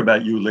don't care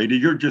about you, lady.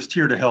 You're just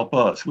here to help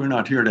us. We're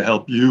not here to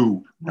help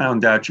you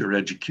round out your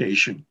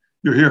education.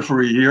 You're here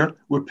for a year.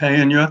 We're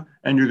paying you,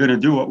 and you're going to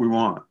do what we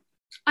want.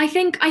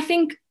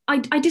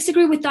 I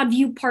disagree with that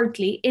view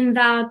partly in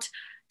that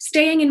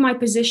staying in my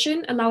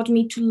position allowed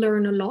me to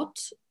learn a lot,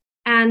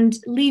 and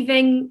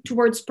leaving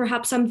towards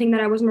perhaps something that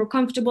I was more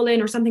comfortable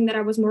in or something that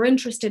I was more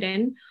interested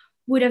in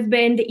would have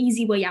been the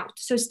easy way out.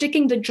 So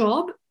sticking the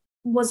job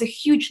was a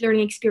huge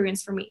learning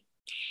experience for me.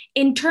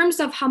 In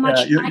terms of how much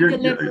I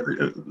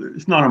deliver,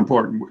 it's not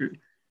important.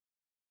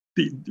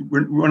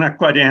 We're not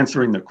quite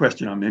answering the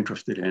question I'm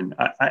interested in.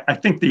 I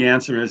think the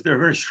answer is they're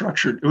very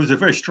structured. It was a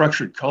very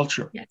structured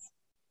culture. yes.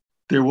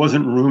 There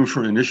wasn't room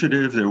for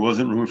initiative. There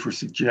wasn't room for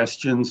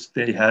suggestions.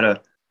 They had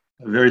a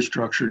very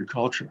structured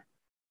culture.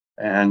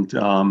 And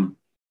do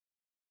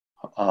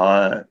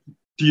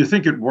you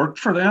think it worked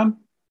for them,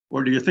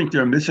 or do you think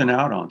they're missing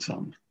out on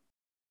something?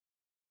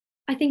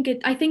 I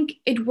think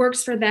it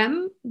works for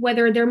them,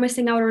 whether they're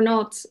missing out or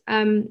not.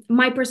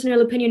 My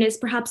personal opinion is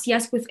perhaps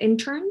yes with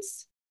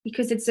interns,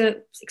 because it's a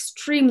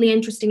extremely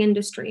interesting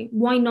industry.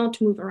 Why not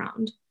move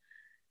around?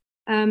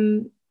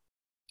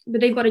 But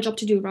they've got a job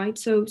to do, right?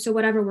 So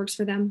whatever works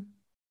for them.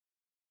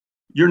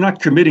 You're not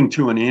committing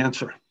to an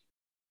answer.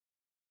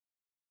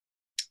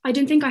 I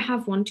don't think I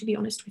have one, to be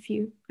honest with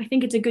you. I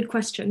think it's a good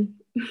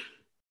question.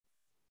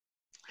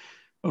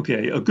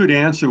 Okay, a good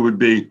answer would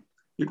be,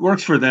 it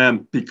works for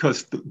them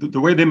because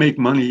the way they make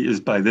money is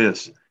by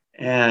this.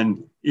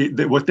 And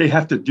what they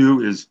have to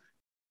do is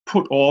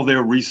put all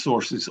their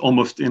resources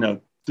almost in the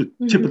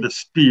tip of the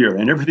spear,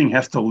 and everything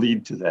has to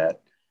lead to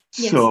that.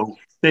 Yes. So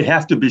they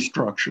have to be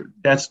structured.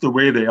 That's the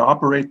way they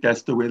operate.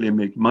 That's the way they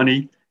make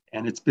money.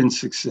 And it's been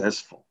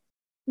successful.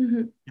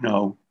 You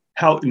know,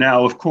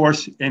 now, of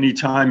course,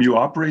 anytime you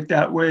operate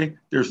that way,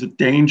 there's a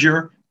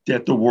danger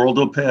that the world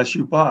will pass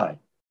you by.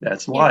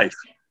 That's life.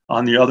 Yes.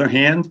 On the other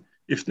hand,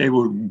 if they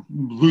were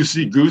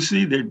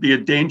loosey-goosey, there'd be a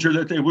danger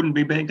that they wouldn't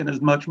be making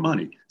as much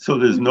money. So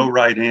there's no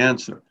right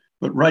answer.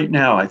 But right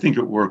now, I think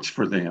it works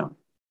for them.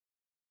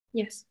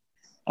 Yes.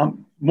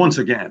 Once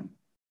again,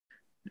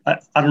 I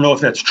don't know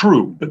if that's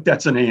true, but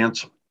that's an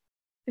answer.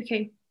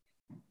 Okay.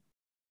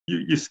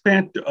 You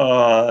spent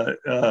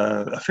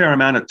a fair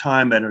amount of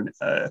time at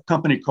a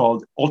company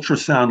called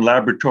Ultrasound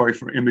Laboratory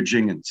for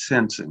Imaging and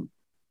Sensing.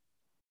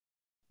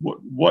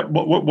 What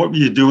were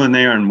you doing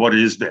there, and what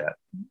is that?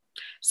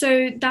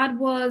 So that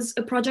was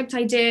a project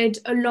I did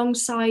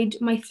alongside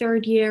my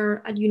third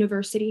year at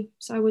university.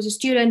 So I was a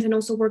student and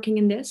also working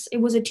in this. It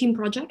was a team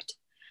project.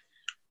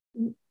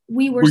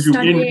 We were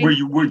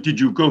studying. Did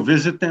you go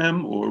visit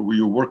them, or were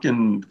you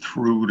working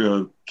through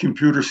the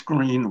computer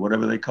screen,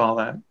 whatever they call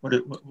that?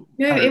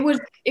 No,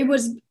 it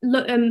was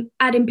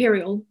at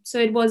Imperial. So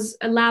it was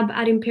a lab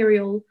at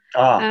Imperial.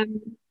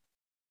 And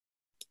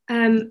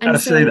so,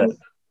 say that.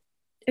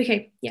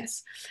 Okay,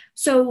 yes.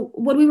 So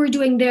what we were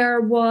doing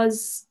there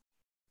was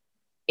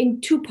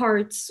in two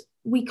parts.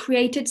 We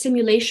created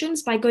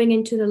simulations by going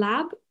into the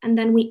lab, and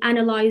then we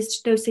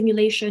analyzed those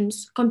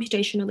simulations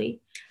computationally.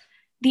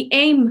 The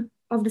aim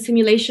of the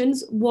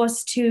simulations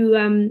was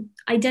to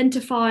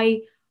identify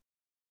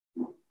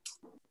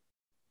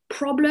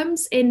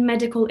problems in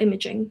medical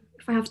imaging,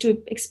 if I have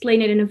to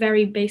explain it in a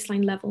very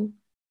baseline level.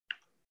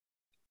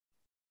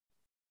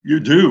 You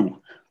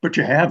do, but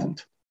you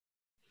haven't.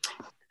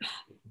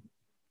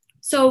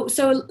 So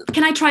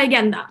can I try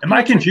again that? Am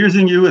I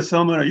confusing you with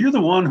someone? Are you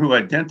the one who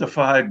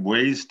identified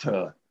ways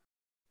to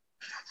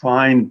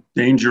find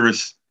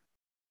dangerous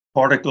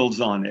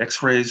particles on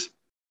X-rays?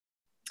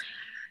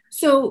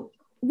 So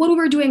what we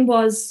were doing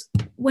was,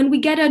 when we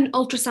get an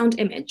ultrasound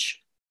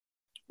image,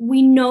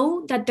 we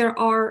know that there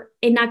are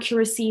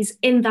inaccuracies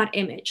in that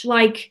image,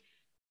 like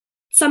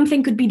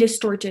something could be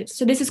distorted.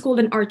 So this is called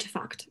an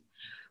artifact.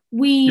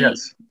 We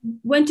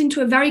went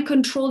into a very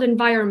controlled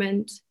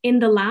environment in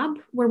the lab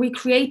where we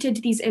created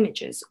these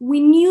images. We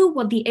knew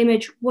what the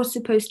image was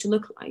supposed to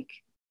look like,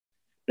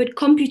 but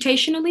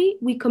computationally,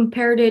 we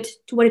compared it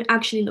to what it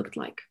actually looked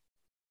like.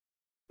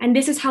 And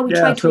this is how we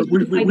tried to.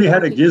 We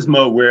had a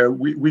gizmo where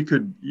we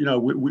could, you know,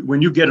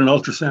 when you get an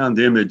ultrasound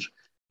image,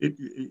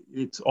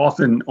 it's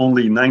often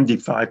only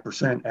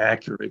 95%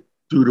 accurate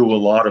due to a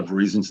lot of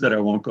reasons that I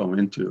won't go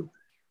into.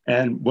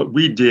 And what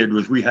we did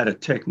was we had a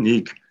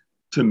technique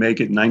to make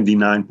it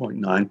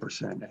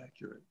 99.9%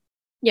 accurate.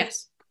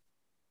 Yes.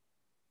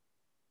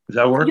 Does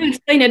that work? You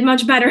explained it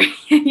much better.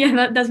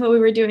 Yeah, that's what we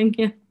were doing.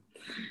 Yeah.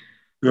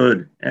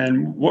 Good.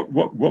 And what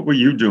were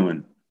you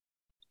doing?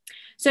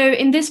 So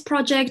in this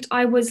project,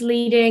 I was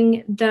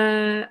leading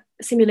the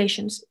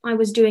simulations. I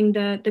was doing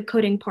the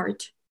coding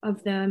part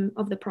of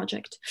the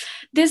project.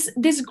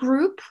 This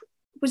group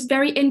was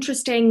very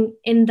interesting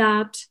in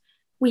that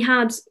we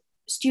had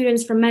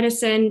students from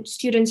medicine,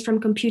 students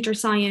from computer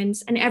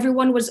science, and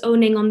everyone was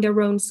owning on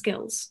their own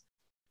skills.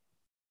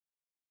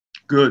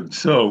 Good.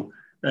 So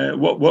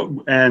what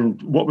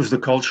was the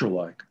culture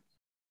like?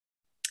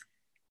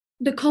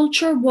 The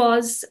culture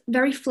was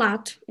very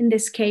flat in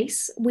this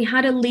case. We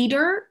had a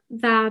leader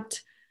that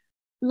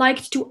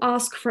liked to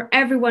ask for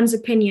everyone's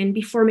opinion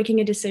before making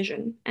a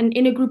decision. And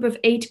in a group of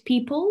 8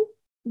 people,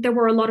 there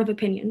were a lot of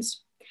opinions.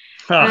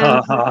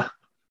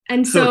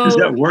 And so does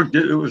that work?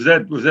 Was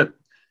that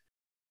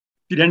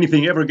Did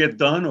anything ever get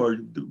done, or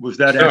was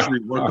that actually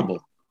workable?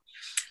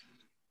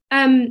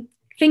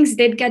 Things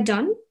did get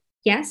done.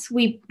 Yes,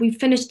 we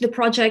finished the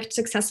project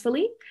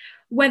successfully.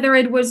 Whether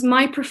it was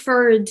my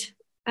preferred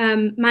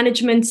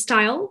management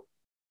style,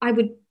 I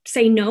would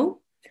say no.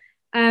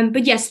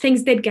 But yes,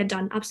 things did get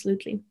done,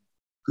 absolutely.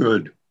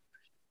 Good.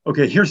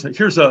 Okay,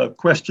 here's a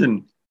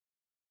question.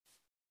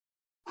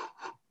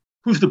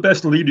 Who's the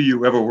best leader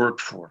you ever worked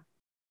for?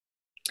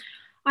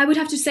 I would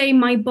have to say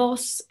my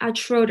boss at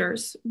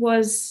Schroders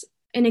was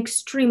an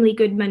extremely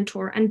good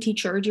mentor and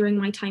teacher during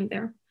my time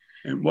there.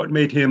 And what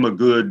made him a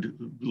good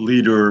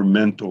leader,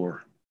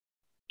 mentor?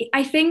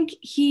 I think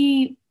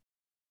he,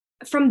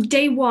 from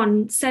day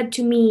one, said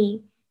to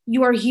me,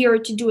 you are here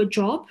to do a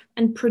job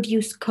and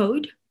produce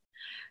code,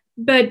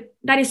 but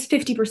that is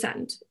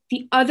 50%.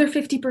 The other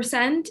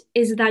 50%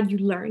 is that you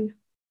learn.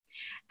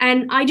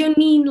 And I don't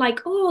mean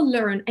like, oh,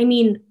 learn. I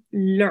mean,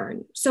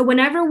 learn. So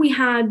whenever we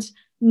had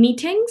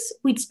meetings,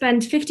 we'd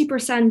spend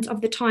 50%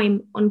 of the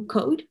time on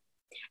code.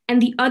 And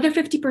the other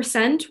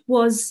 50%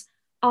 was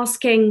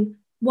asking,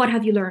 what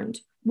have you learned?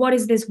 What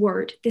is this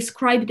word?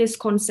 Describe this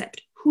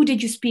concept. Who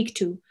did you speak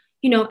to?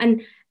 You know,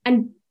 and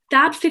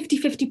that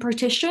 50-50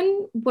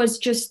 partition was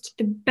just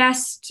the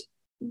best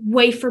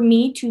way for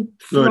me to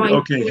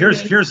thrive. Good. Okay,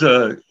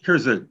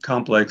 here's a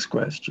complex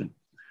question.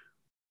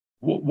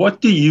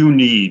 What do you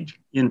need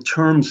in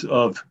terms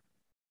of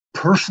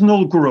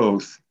personal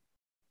growth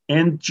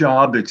and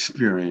job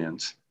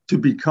experience to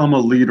become a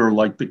leader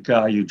like the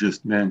guy you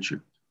just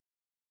mentioned?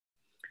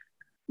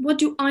 What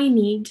do I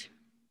need?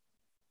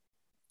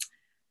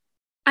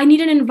 I need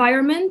an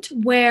environment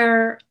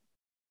where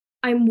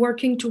I'm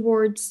working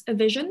towards a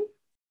vision.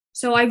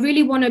 So I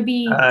really want to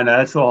be... And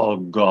that's all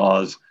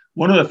gauze.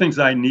 One of the things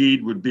I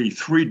need would be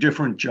 3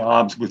 different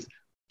jobs with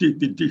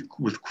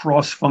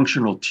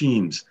cross-functional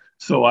teams.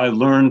 So I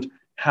learned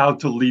how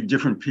to lead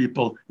different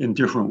people in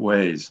different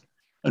ways.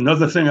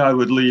 Another thing I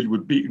would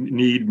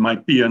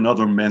might be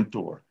another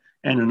mentor.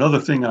 And another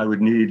thing I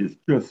would need is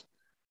just,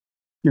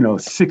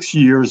 6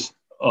 years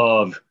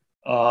of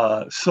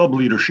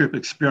sub-leadership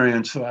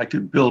experience so I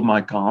could build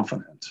my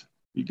confidence.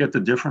 You get the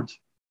difference?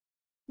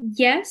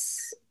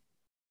 Yes.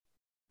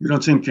 You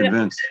don't seem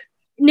convinced.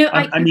 No,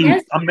 I mean,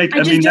 yes,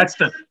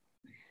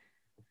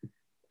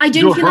 that's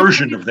your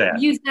version of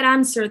that. Use that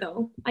answer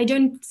though. I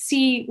don't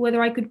see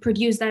whether I could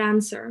produce that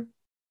answer.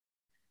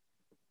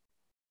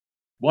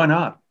 Why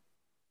not?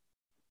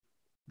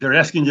 They're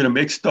asking you to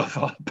make stuff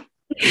up.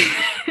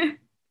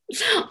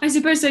 I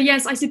suppose so.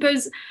 Yes, I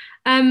suppose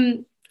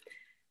I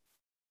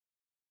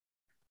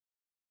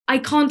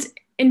can't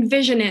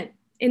envision it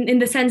in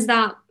the sense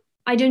that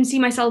I don't see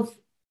myself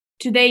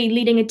today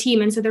leading a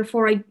team, and so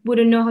therefore I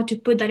wouldn't know how to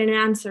put that in an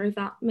answer, if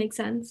that makes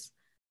sense.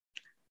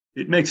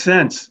 It makes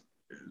sense.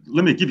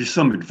 Let me give you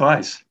some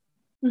advice.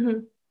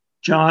 Mm-hmm.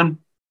 John,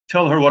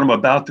 tell her what I'm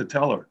about to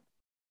tell her.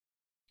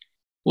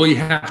 Well, you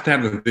have to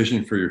have a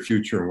vision for your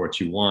future and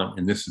what you want,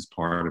 and this is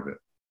part of it,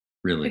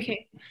 really.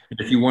 Okay.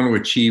 If you want to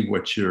achieve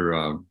what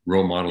your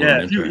role model,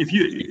 yeah,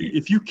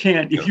 if you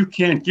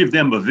can't give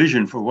them a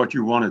vision for what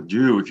you want to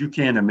do, if you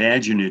can't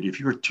imagine it, if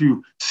you're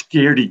too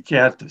scaredy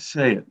cat to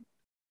say it,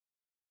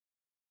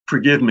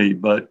 forgive me,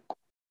 but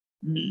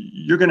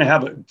you're going to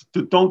have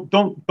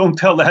don't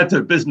tell that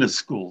to business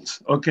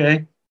schools,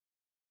 okay?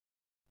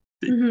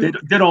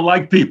 Mm-hmm. They don't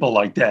like people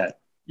like that,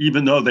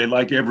 even though they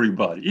like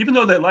everybody. Even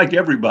though they like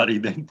everybody,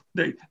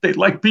 they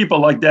like people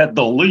like that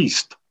the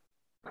least.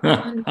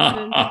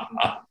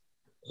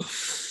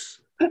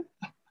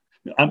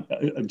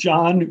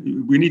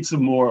 John, we need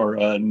some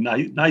more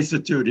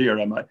nicitude here.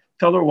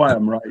 Tell her why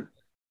I'm right.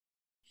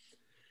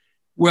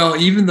 Well,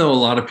 even though a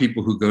lot of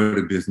people who go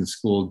to business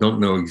school don't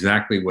know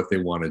exactly what they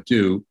want to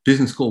do,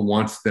 business school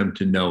wants them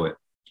to know it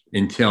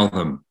and tell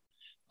them.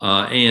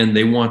 And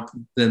they want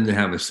them to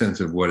have a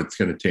sense of what it's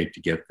going to take to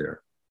get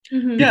there.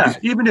 Mm-hmm. Yeah,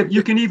 even if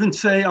you can even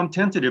say I'm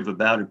tentative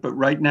about it, but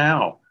right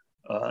now,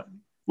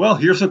 well,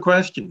 here's a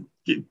question.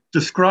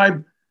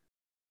 Describe,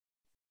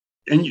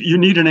 and you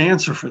need an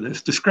answer for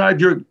this. Describe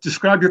your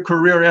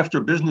career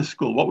after business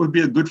school. What would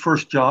be a good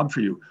first job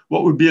for you?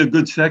 What would be a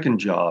good second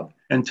job?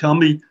 And tell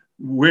me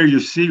where you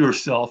see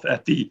yourself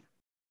at the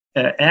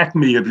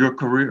acme of your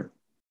career.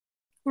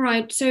 All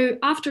right. So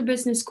after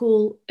business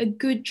school, a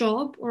good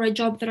job or a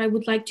job that I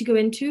would like to go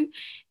into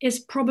is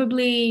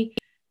probably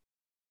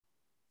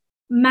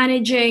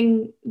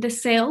managing the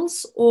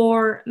sales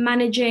or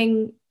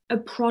managing a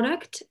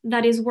product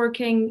that is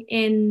working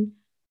in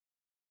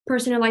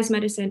personalized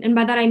medicine. And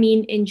by that, I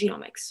mean in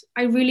genomics.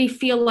 I really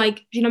feel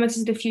like genomics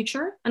is the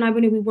future, and I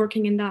want to be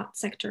working in that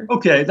sector.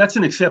 Okay, that's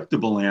an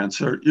acceptable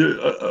answer.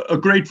 A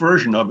great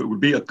version of it would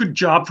be a good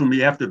job for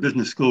me after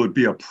business school would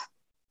be a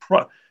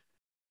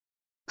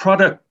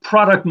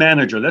product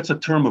manager. That's a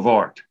term of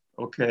art,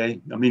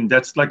 okay? I mean,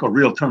 that's like a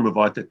real term of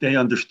art that they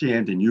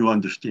understand and you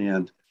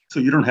understand. So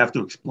you don't have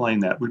to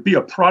explain that. Would be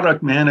a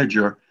product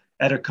manager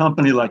at a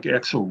company like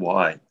X or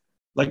Y.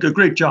 Like a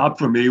great job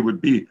for me would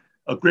be,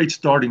 a great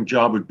starting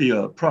job would be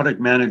a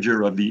product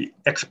manager of the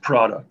X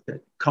product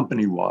at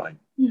company Y.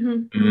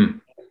 Mm-hmm.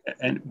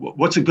 And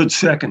what's a good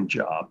second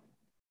job?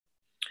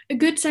 A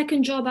good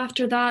second job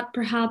after that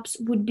perhaps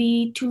would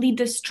be to lead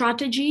the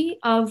strategy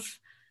of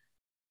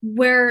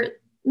where,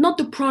 not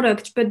the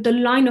product, but the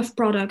line of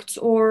products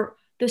or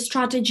the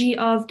strategy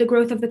of the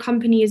growth of the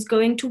company is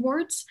going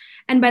towards.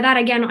 And by that,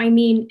 again, I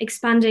mean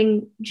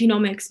expanding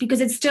genomics,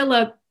 because it's still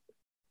a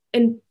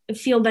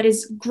field that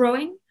is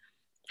growing.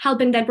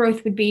 Helping that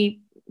growth would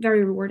be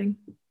very rewarding.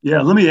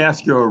 Yeah, let me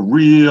ask you a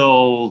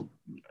real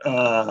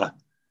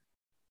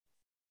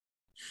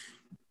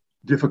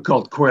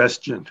difficult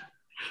question.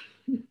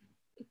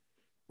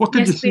 What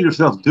could you see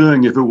yourself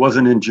doing if it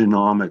wasn't in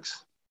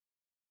genomics?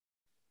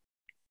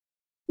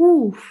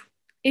 Ooh,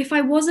 if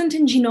I wasn't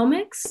in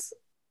genomics,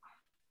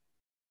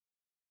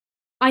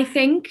 I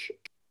think,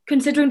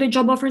 considering the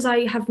job offers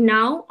I have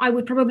now, I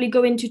would probably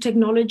go into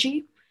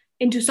technology,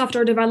 into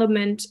software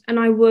development, and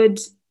I would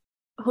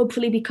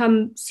hopefully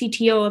become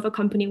CTO of a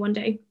company one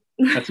day.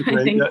 That's a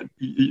great,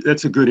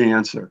 that's a good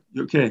answer.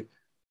 Okay.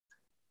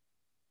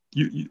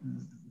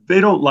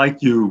 They don't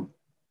like you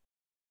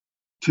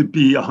to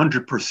be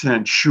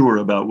 100% sure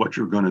about what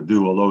you're going to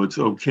do, although it's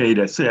okay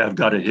to say, I've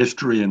got a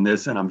history in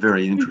this and I'm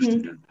very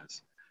interested in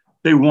this.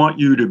 They want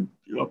you to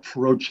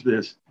approach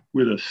this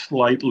with a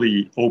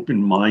slightly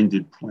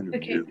open-minded point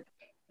of view.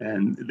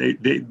 And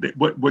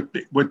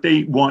what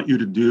they want you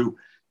to do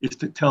is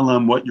to tell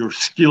them what your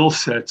skill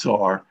sets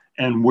are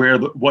and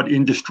what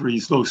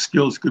industries those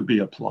skills could be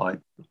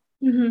applied.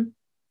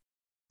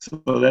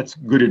 So that's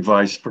good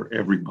advice for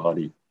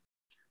everybody.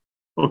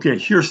 Okay,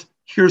 here's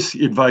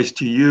advice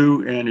to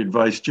you and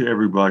advice to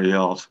everybody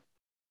else.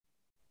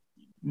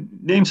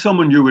 Name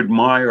someone you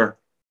admire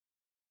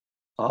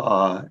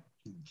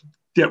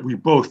that we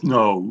both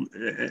know,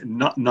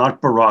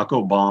 not Barack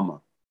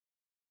Obama.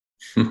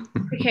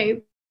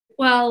 Okay,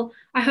 well,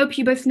 I hope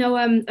you both know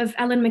of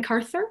Ellen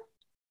MacArthur.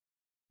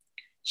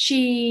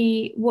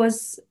 She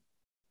was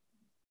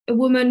a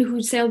woman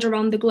who sailed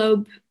around the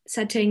globe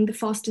setting the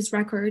fastest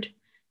record.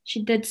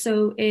 She did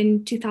so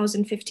in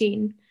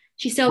 2015.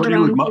 She sailed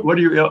around. What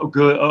do you,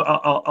 good,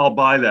 I'll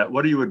buy that.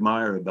 What do you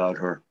admire about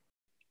her?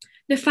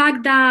 The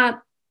fact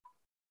that,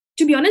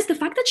 to be honest, the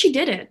fact that she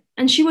did it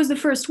and she was the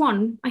first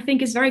one, I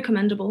think is very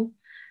commendable.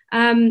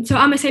 So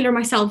I'm a sailor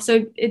myself,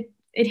 so it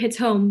hits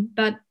home,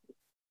 but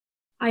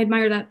I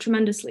admire that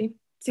tremendously.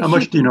 How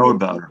much do you know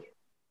about her?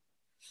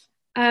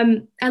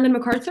 Ellen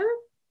MacArthur?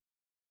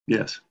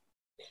 Yes.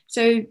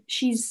 So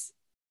she's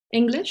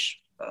English.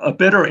 A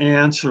better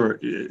answer,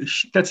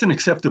 that's an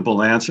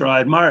acceptable answer. I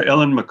admire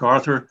Ellen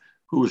MacArthur,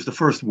 who was the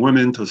first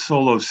woman to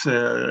solo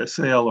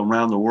sail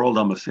around the world.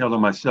 I'm a sailor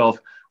myself.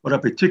 What I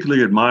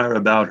particularly admire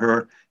about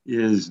her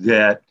is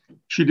that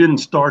she didn't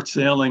start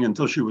sailing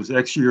until she was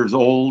X years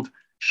old.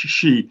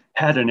 She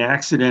had an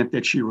accident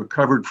that she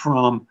recovered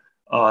from.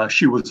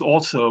 She was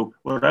also,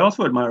 what I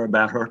also admire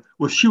about her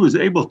was she was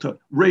able to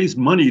raise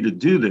money to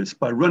do this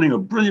by running a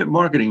brilliant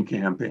marketing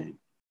campaign.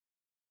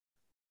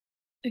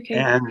 Okay.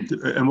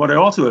 And what I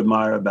also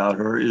admire about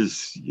her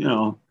is, you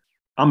know,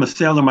 I'm a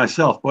sailor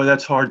myself. Boy,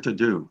 that's hard to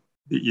do.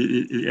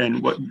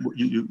 And what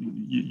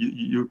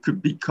you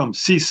could become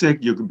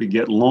seasick. You could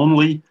get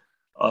lonely.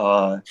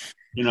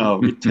 You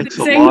know, it takes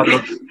a lot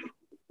of.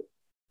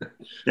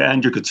 Yeah,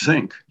 and you could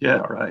sink. Yeah,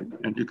 right.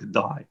 And you could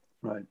die.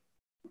 Right.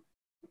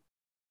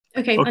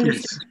 Okay.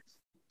 Understood.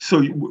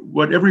 So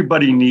what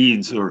everybody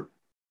needs are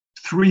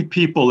 3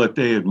 people that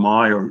they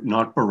admire,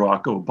 not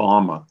Barack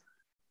Obama,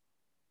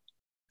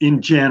 in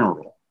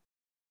general.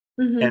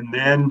 And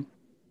then,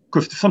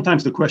 because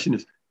sometimes the question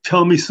is,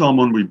 tell me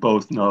someone we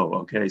both know.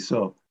 Okay,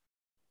 so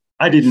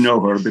I didn't know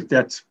her, but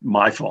that's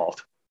my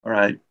fault. All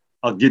right,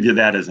 I'll give you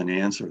that as an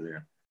answer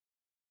there.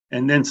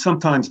 And then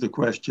sometimes the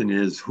question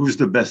is, who's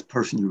the best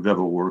person you've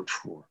ever worked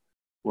for?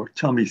 Or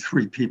tell me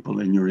 3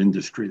 people in your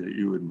industry that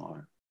you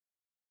admire.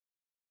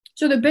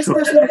 So the best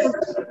person I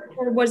worked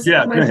for was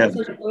my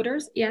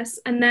voters, yes.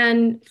 And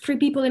then 3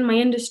 people in my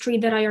industry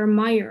that I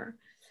admire.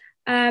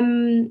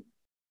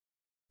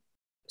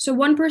 So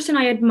one person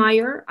I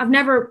admire, I've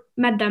never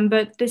met them,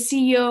 but the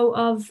CEO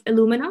of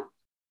Illumina.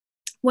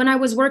 When I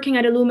was working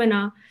at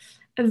Illumina,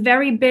 a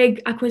very big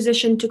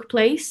acquisition took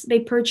place. They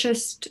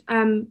purchased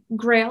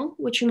Grail,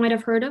 which you might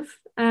have heard of.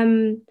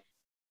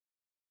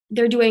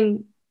 They're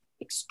doing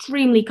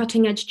extremely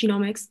cutting edge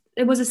genomics.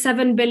 It was a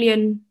 7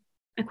 billion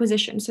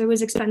acquisition, so it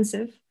was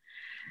expensive.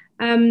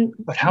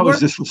 But how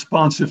is this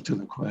responsive to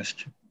the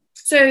question?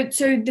 So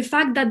the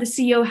fact that the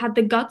CEO had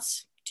the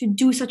guts to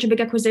do such a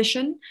big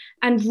acquisition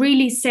and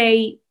really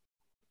say,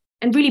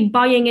 and really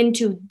buying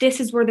into this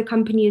is where the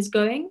company is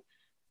going,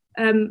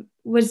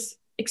 was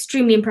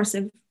extremely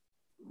impressive.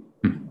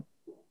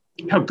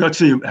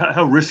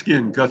 How risky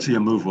and gutsy a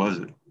move was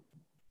it?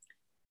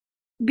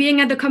 Being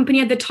at the company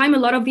at the time, a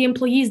lot of the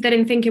employees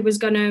didn't think it was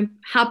going to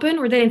happen,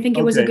 or they didn't think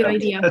it was a good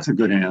idea. That's a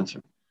good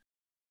answer.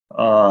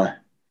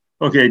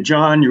 Okay,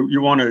 John,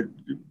 you want to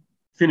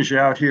finish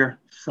out here?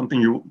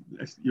 Something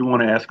you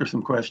want to ask her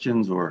some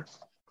questions or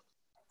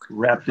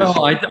wrap this up?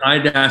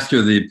 I'd ask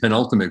her the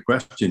penultimate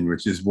question,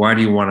 which is, why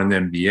do you want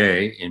an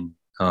MBA,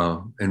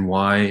 and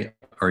why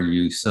are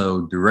you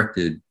so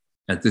directed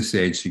at this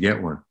age to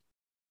get one?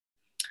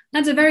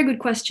 That's a very good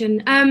question.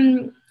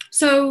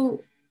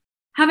 So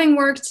having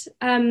worked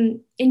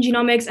in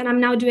genomics, and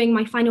I'm now doing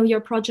my final year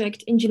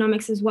project in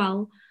genomics as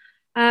well,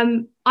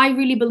 I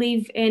really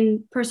believe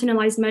in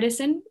personalized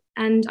medicine,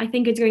 and I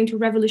think it's going to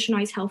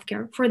revolutionize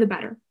healthcare for the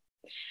better.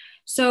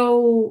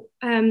 So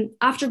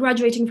after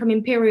graduating from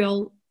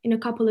Imperial in a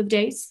couple of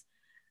days,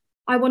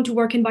 I want to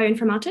work in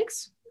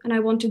bioinformatics, and I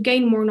want to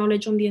gain more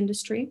knowledge on the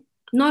industry,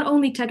 not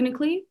only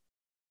technically,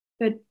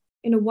 but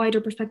in a wider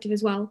perspective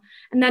as well.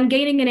 And then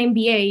gaining an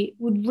MBA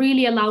would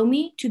really allow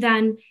me to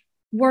then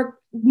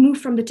move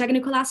from the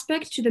technical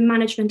aspect to the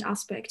management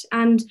aspect.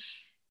 And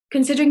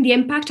considering the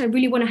impact I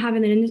really want to have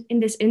in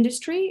this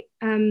industry,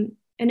 an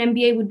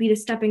MBA would be the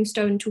stepping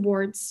stone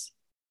towards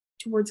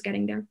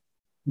getting there.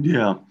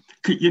 Yeah.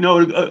 You know,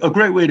 a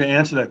great way to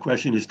answer that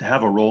question is to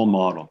have a role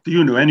model. Do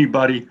you know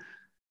anybody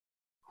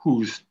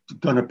who's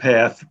done a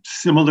path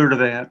similar to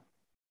that?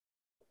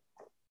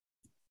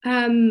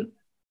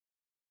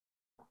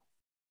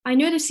 I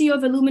know the CEO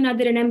of Illumina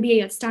did an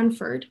MBA at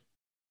Stanford,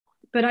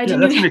 but I didn't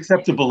know. That's an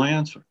acceptable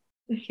answer.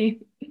 Okay.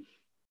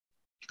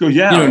 Go,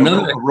 yeah, you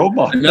know, a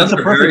robot. Another That's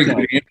a perfect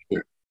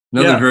answer.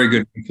 Very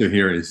good answer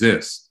here is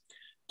this.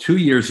 2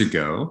 years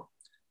ago,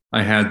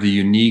 I had the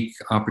unique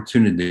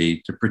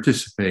opportunity to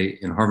participate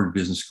in Harvard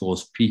Business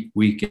School's peak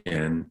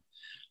weekend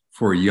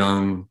for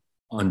young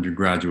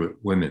undergraduate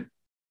women.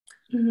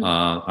 Mm-hmm.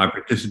 I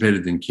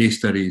participated in case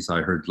studies,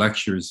 I heard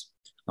lectures,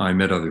 I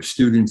met other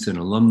students and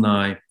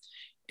alumni,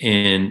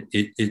 and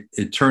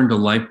it turned a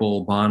light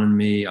bulb on in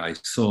me. I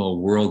saw a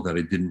world that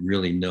I didn't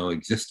really know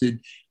existed.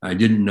 I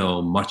didn't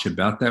know much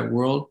about that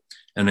world,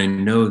 and I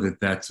know that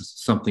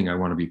that's something I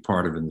want to be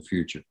part of in the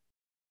future.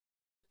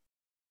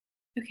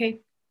 Okay.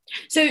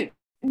 So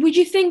would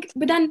you think,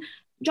 but then,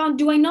 John,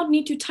 do I not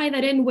need to tie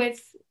that in with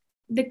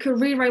the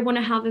career I want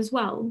to have as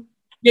well?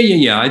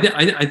 Yeah.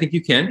 I think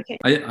you can. Okay.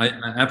 I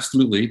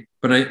absolutely.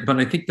 But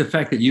I think the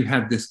fact that you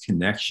had this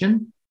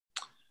connection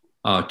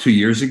 2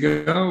 years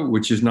ago,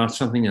 which is not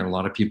something that a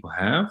lot of people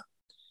have,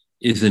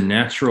 is a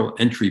natural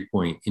entry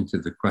point into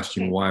the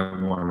question, why I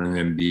want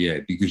an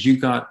MBA, because you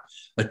got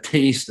a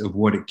taste of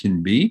what it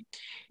can be.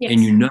 Yes.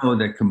 And you know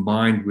that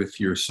combined with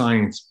your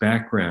science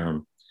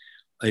background,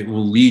 it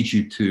will lead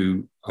you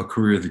to a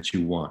career that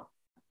you want.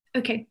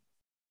 Okay.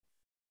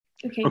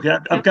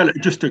 I've got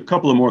just a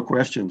couple of more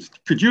questions.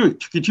 Could you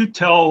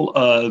tell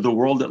the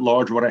world at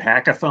large what a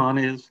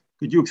hackathon is?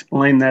 Could you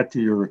explain that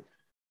to your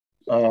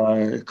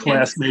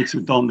classmates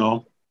who don't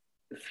know,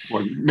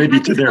 or maybe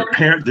to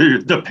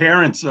the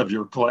parents of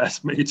your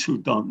classmates who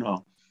don't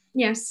know?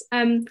 Yes,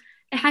 a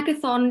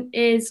hackathon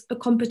is a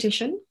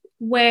competition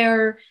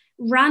where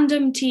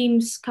random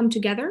teams come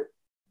together.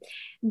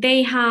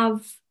 They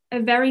have a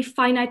very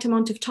finite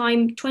amount of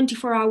time,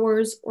 24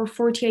 hours or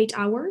 48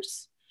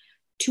 hours,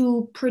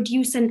 to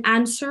produce an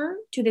answer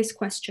to this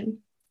question.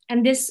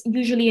 And this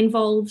usually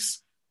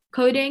involves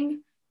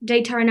coding,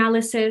 data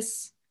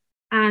analysis,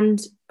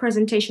 and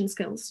presentation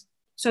skills.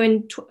 So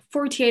in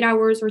 48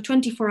 hours or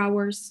 24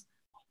 hours,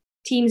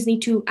 teams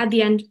need to, at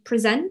the end,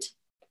 present.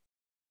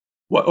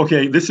 Well,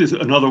 okay, this is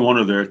another one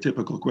of their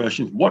typical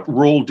questions. What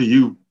role do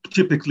you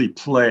typically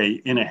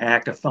play in a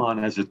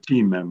hackathon as a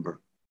team member?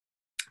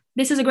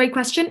 This is a great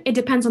question. It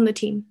depends on the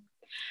team.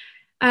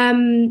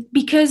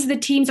 Because the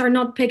teams are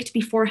not picked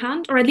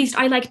beforehand, or at least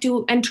I like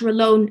to enter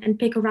alone and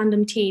pick a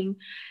random team.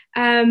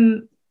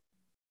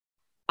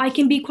 I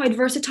can be quite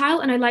versatile,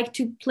 and I like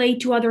to play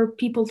to other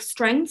people's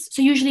strengths.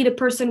 So usually the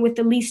person with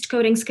the least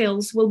coding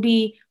skills will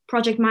be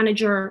project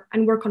manager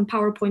and work on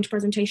PowerPoint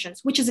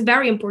presentations, which is a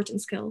very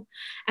important skill.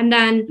 And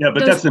then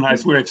but that's a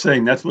nice way of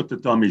saying that's what the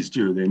dummies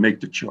do. They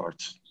make the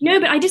charts. No,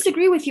 but I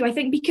disagree with you. I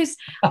think because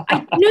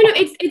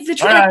it's the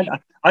truth.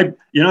 I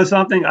you know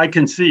something, I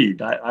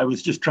concede. I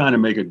was just trying to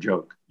make a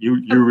joke.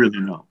 You really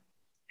know.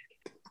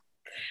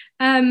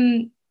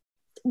 And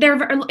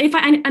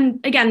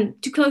again,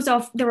 to close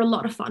off, they're a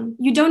lot of fun.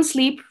 You don't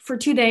sleep for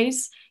 2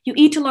 days. You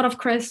eat a lot of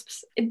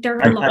crisps. They're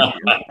a lot of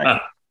fun.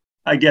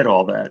 I get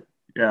all that.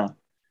 Yeah.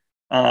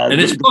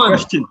 And it's fun.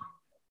 Question,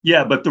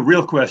 yeah, but the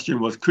real question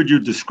was, could you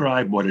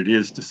describe what it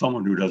is to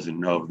someone who doesn't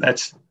know?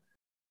 That's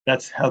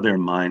how their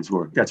minds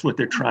work. That's what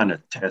they're trying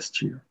to test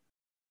here.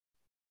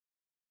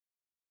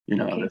 You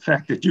know, okay. the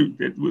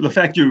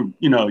fact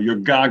you're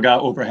gaga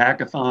over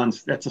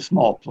hackathons, that's a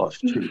small plus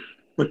too.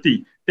 But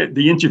the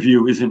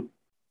interview isn't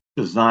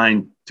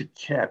designed to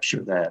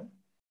capture that.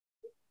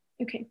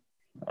 Okay.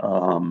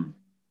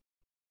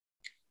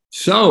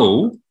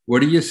 So what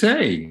do you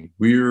say?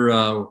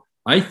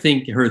 I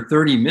think her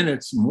 30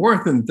 minutes,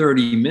 more than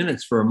 30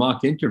 minutes for a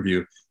mock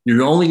interview.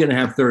 You're only going to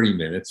have 30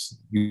 minutes.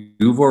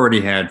 You've already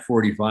had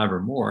 45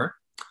 or more.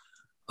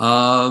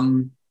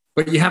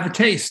 But you have a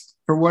taste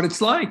for what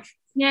it's like.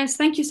 Yes,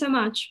 thank you so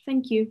much.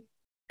 Thank you.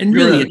 And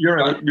really,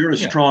 you're a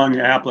strong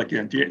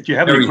applicant. Do you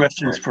have any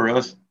questions for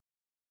us?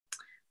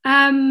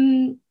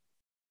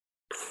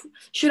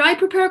 Should I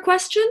prepare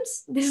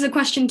questions? This is a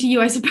question to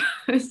you, I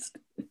suppose.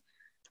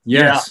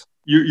 Yes.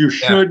 Yeah, you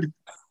should.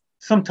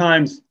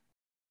 Sometimes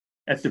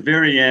at the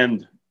very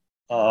end,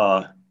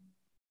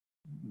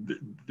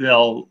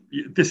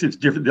 this is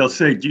different. They'll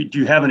say, do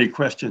you have any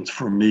questions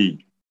for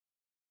me?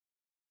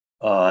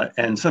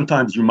 And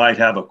sometimes you might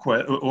have a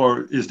question,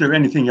 or is there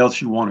anything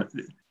else you want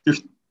to,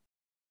 there's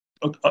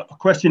a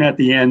question at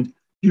the end.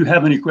 Do you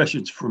have any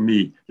questions for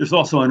me? There's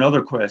also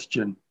another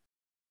question.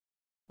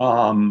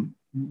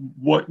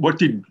 What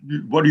do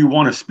you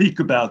want to speak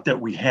about that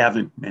we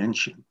haven't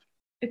mentioned?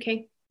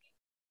 Okay.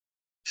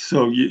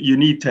 So you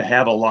need to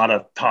have a lot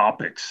of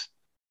topics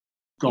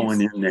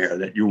going in there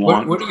that you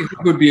want. What do you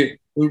think would be,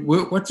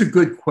 what's a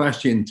good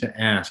question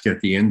to ask at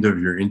the end of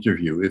your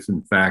interview if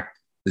in fact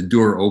the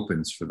door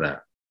opens for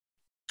that?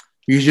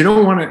 Because you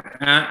don't want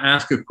to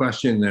ask a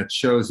question that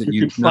shows that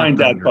you can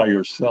find out by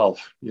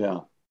yourself.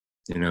 Yeah.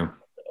 You know,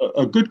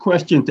 a good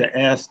question to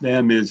ask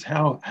them is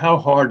how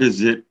hard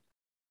is it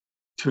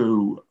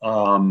to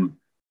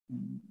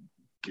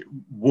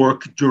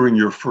work during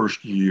your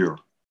first year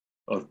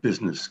of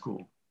business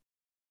school?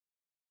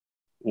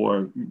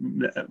 Or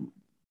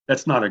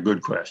that's not a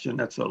good question.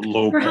 That's a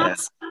low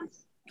pass.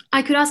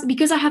 I could ask,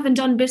 because I haven't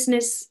done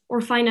business or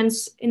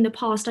finance in the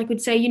past, I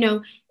could say, you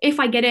know, if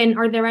I get in,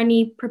 are there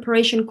any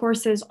preparation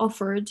courses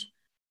offered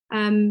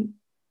during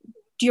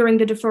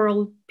the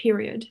deferral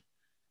period?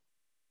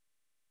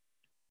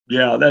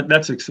 Yeah,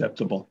 that's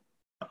acceptable.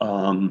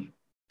 Okay,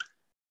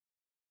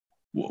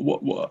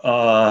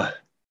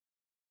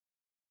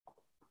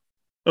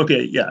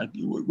 yeah.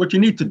 What you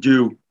need to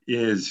do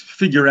is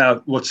figure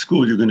out what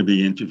school you're going to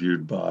be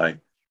interviewed by.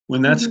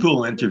 When that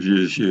school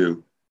interviews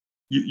you,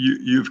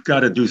 you've got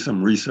to do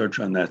some research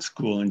on that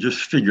school and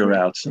just figure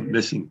out some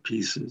missing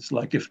pieces.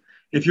 Like if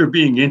you're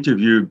being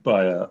interviewed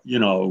by a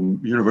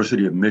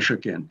University of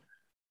Michigan,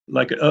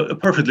 like a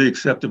perfectly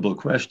acceptable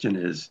question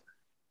is,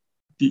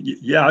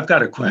 yeah, I've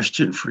got a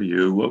question for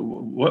you.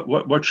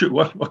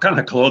 What kind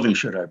of clothing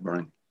should I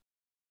bring?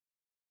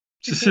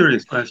 It's a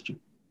serious question.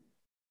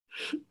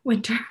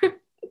 Winter.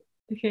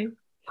 Okay.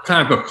 what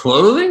kind of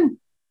clothing?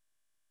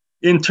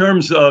 In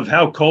terms of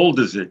how cold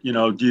is it? You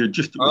know, do you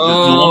just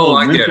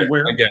I get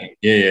it.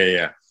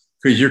 Yeah.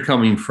 Because you're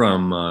coming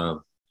from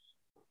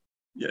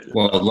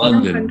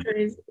London.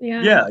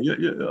 Yeah,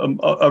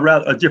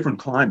 around a different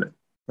climate,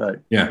 right?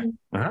 Yeah.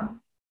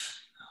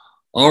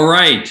 All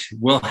right.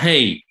 Well,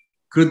 hey,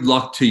 good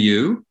luck to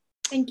you.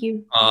 Thank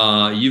you.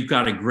 You've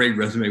got a great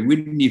resume. We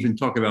didn't even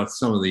talk about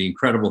some of the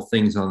incredible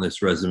things on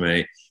this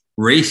resume.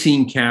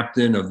 Racing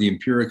captain of the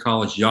Imperial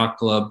College Yacht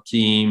Club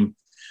team,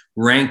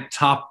 ranked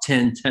top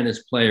 10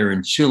 tennis player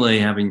in Chile,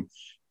 having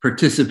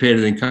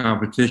participated in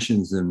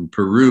competitions in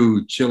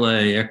Peru,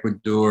 Chile,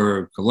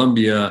 Ecuador,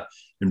 Colombia,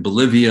 and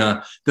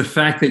Bolivia. The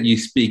fact that you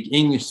speak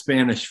English,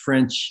 Spanish,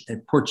 French,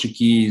 and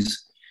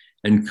Portuguese,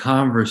 and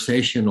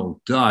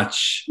conversational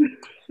Dutch,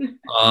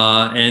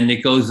 and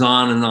it goes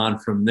on and on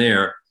from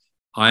there.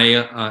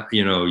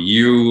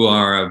 You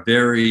are a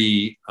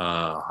very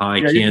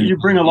high candidate. You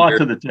bring a lot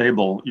to the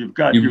table.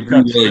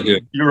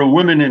 You're a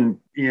woman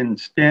in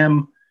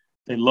STEM.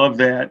 They love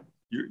that.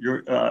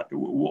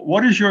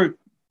 What is your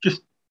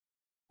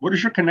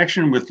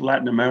connection with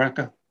Latin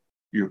America?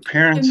 Your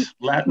parents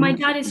Latin? My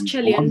dad is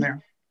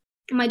Chilean.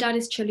 My dad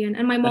is Chilean,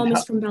 and my mom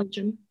is from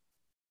Belgium.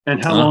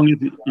 And how long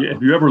have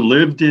you ever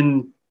lived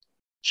in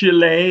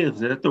Chile? Is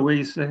that the way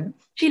you say it?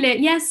 Chile,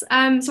 yes.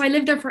 So I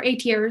lived there for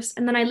 8 years,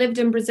 and then I lived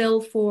in Brazil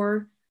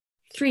for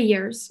 3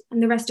 years,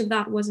 and the rest of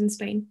that was in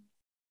Spain.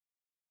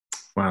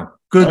 Wow.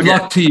 Good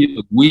luck to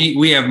you.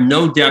 We have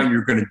no doubt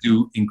you're going to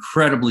do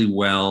incredibly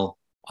well.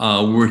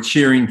 We're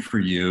cheering for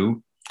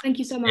you. Thank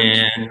you so much.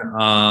 And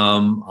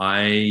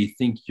I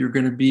think you're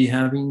going to be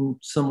having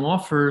some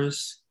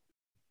offers.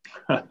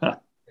 All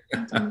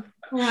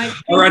right.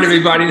 All right,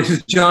 everybody. This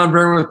is John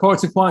Berman with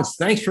Poets and Quants.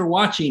 Thanks for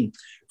watching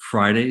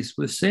Fridays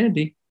with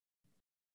Sandy.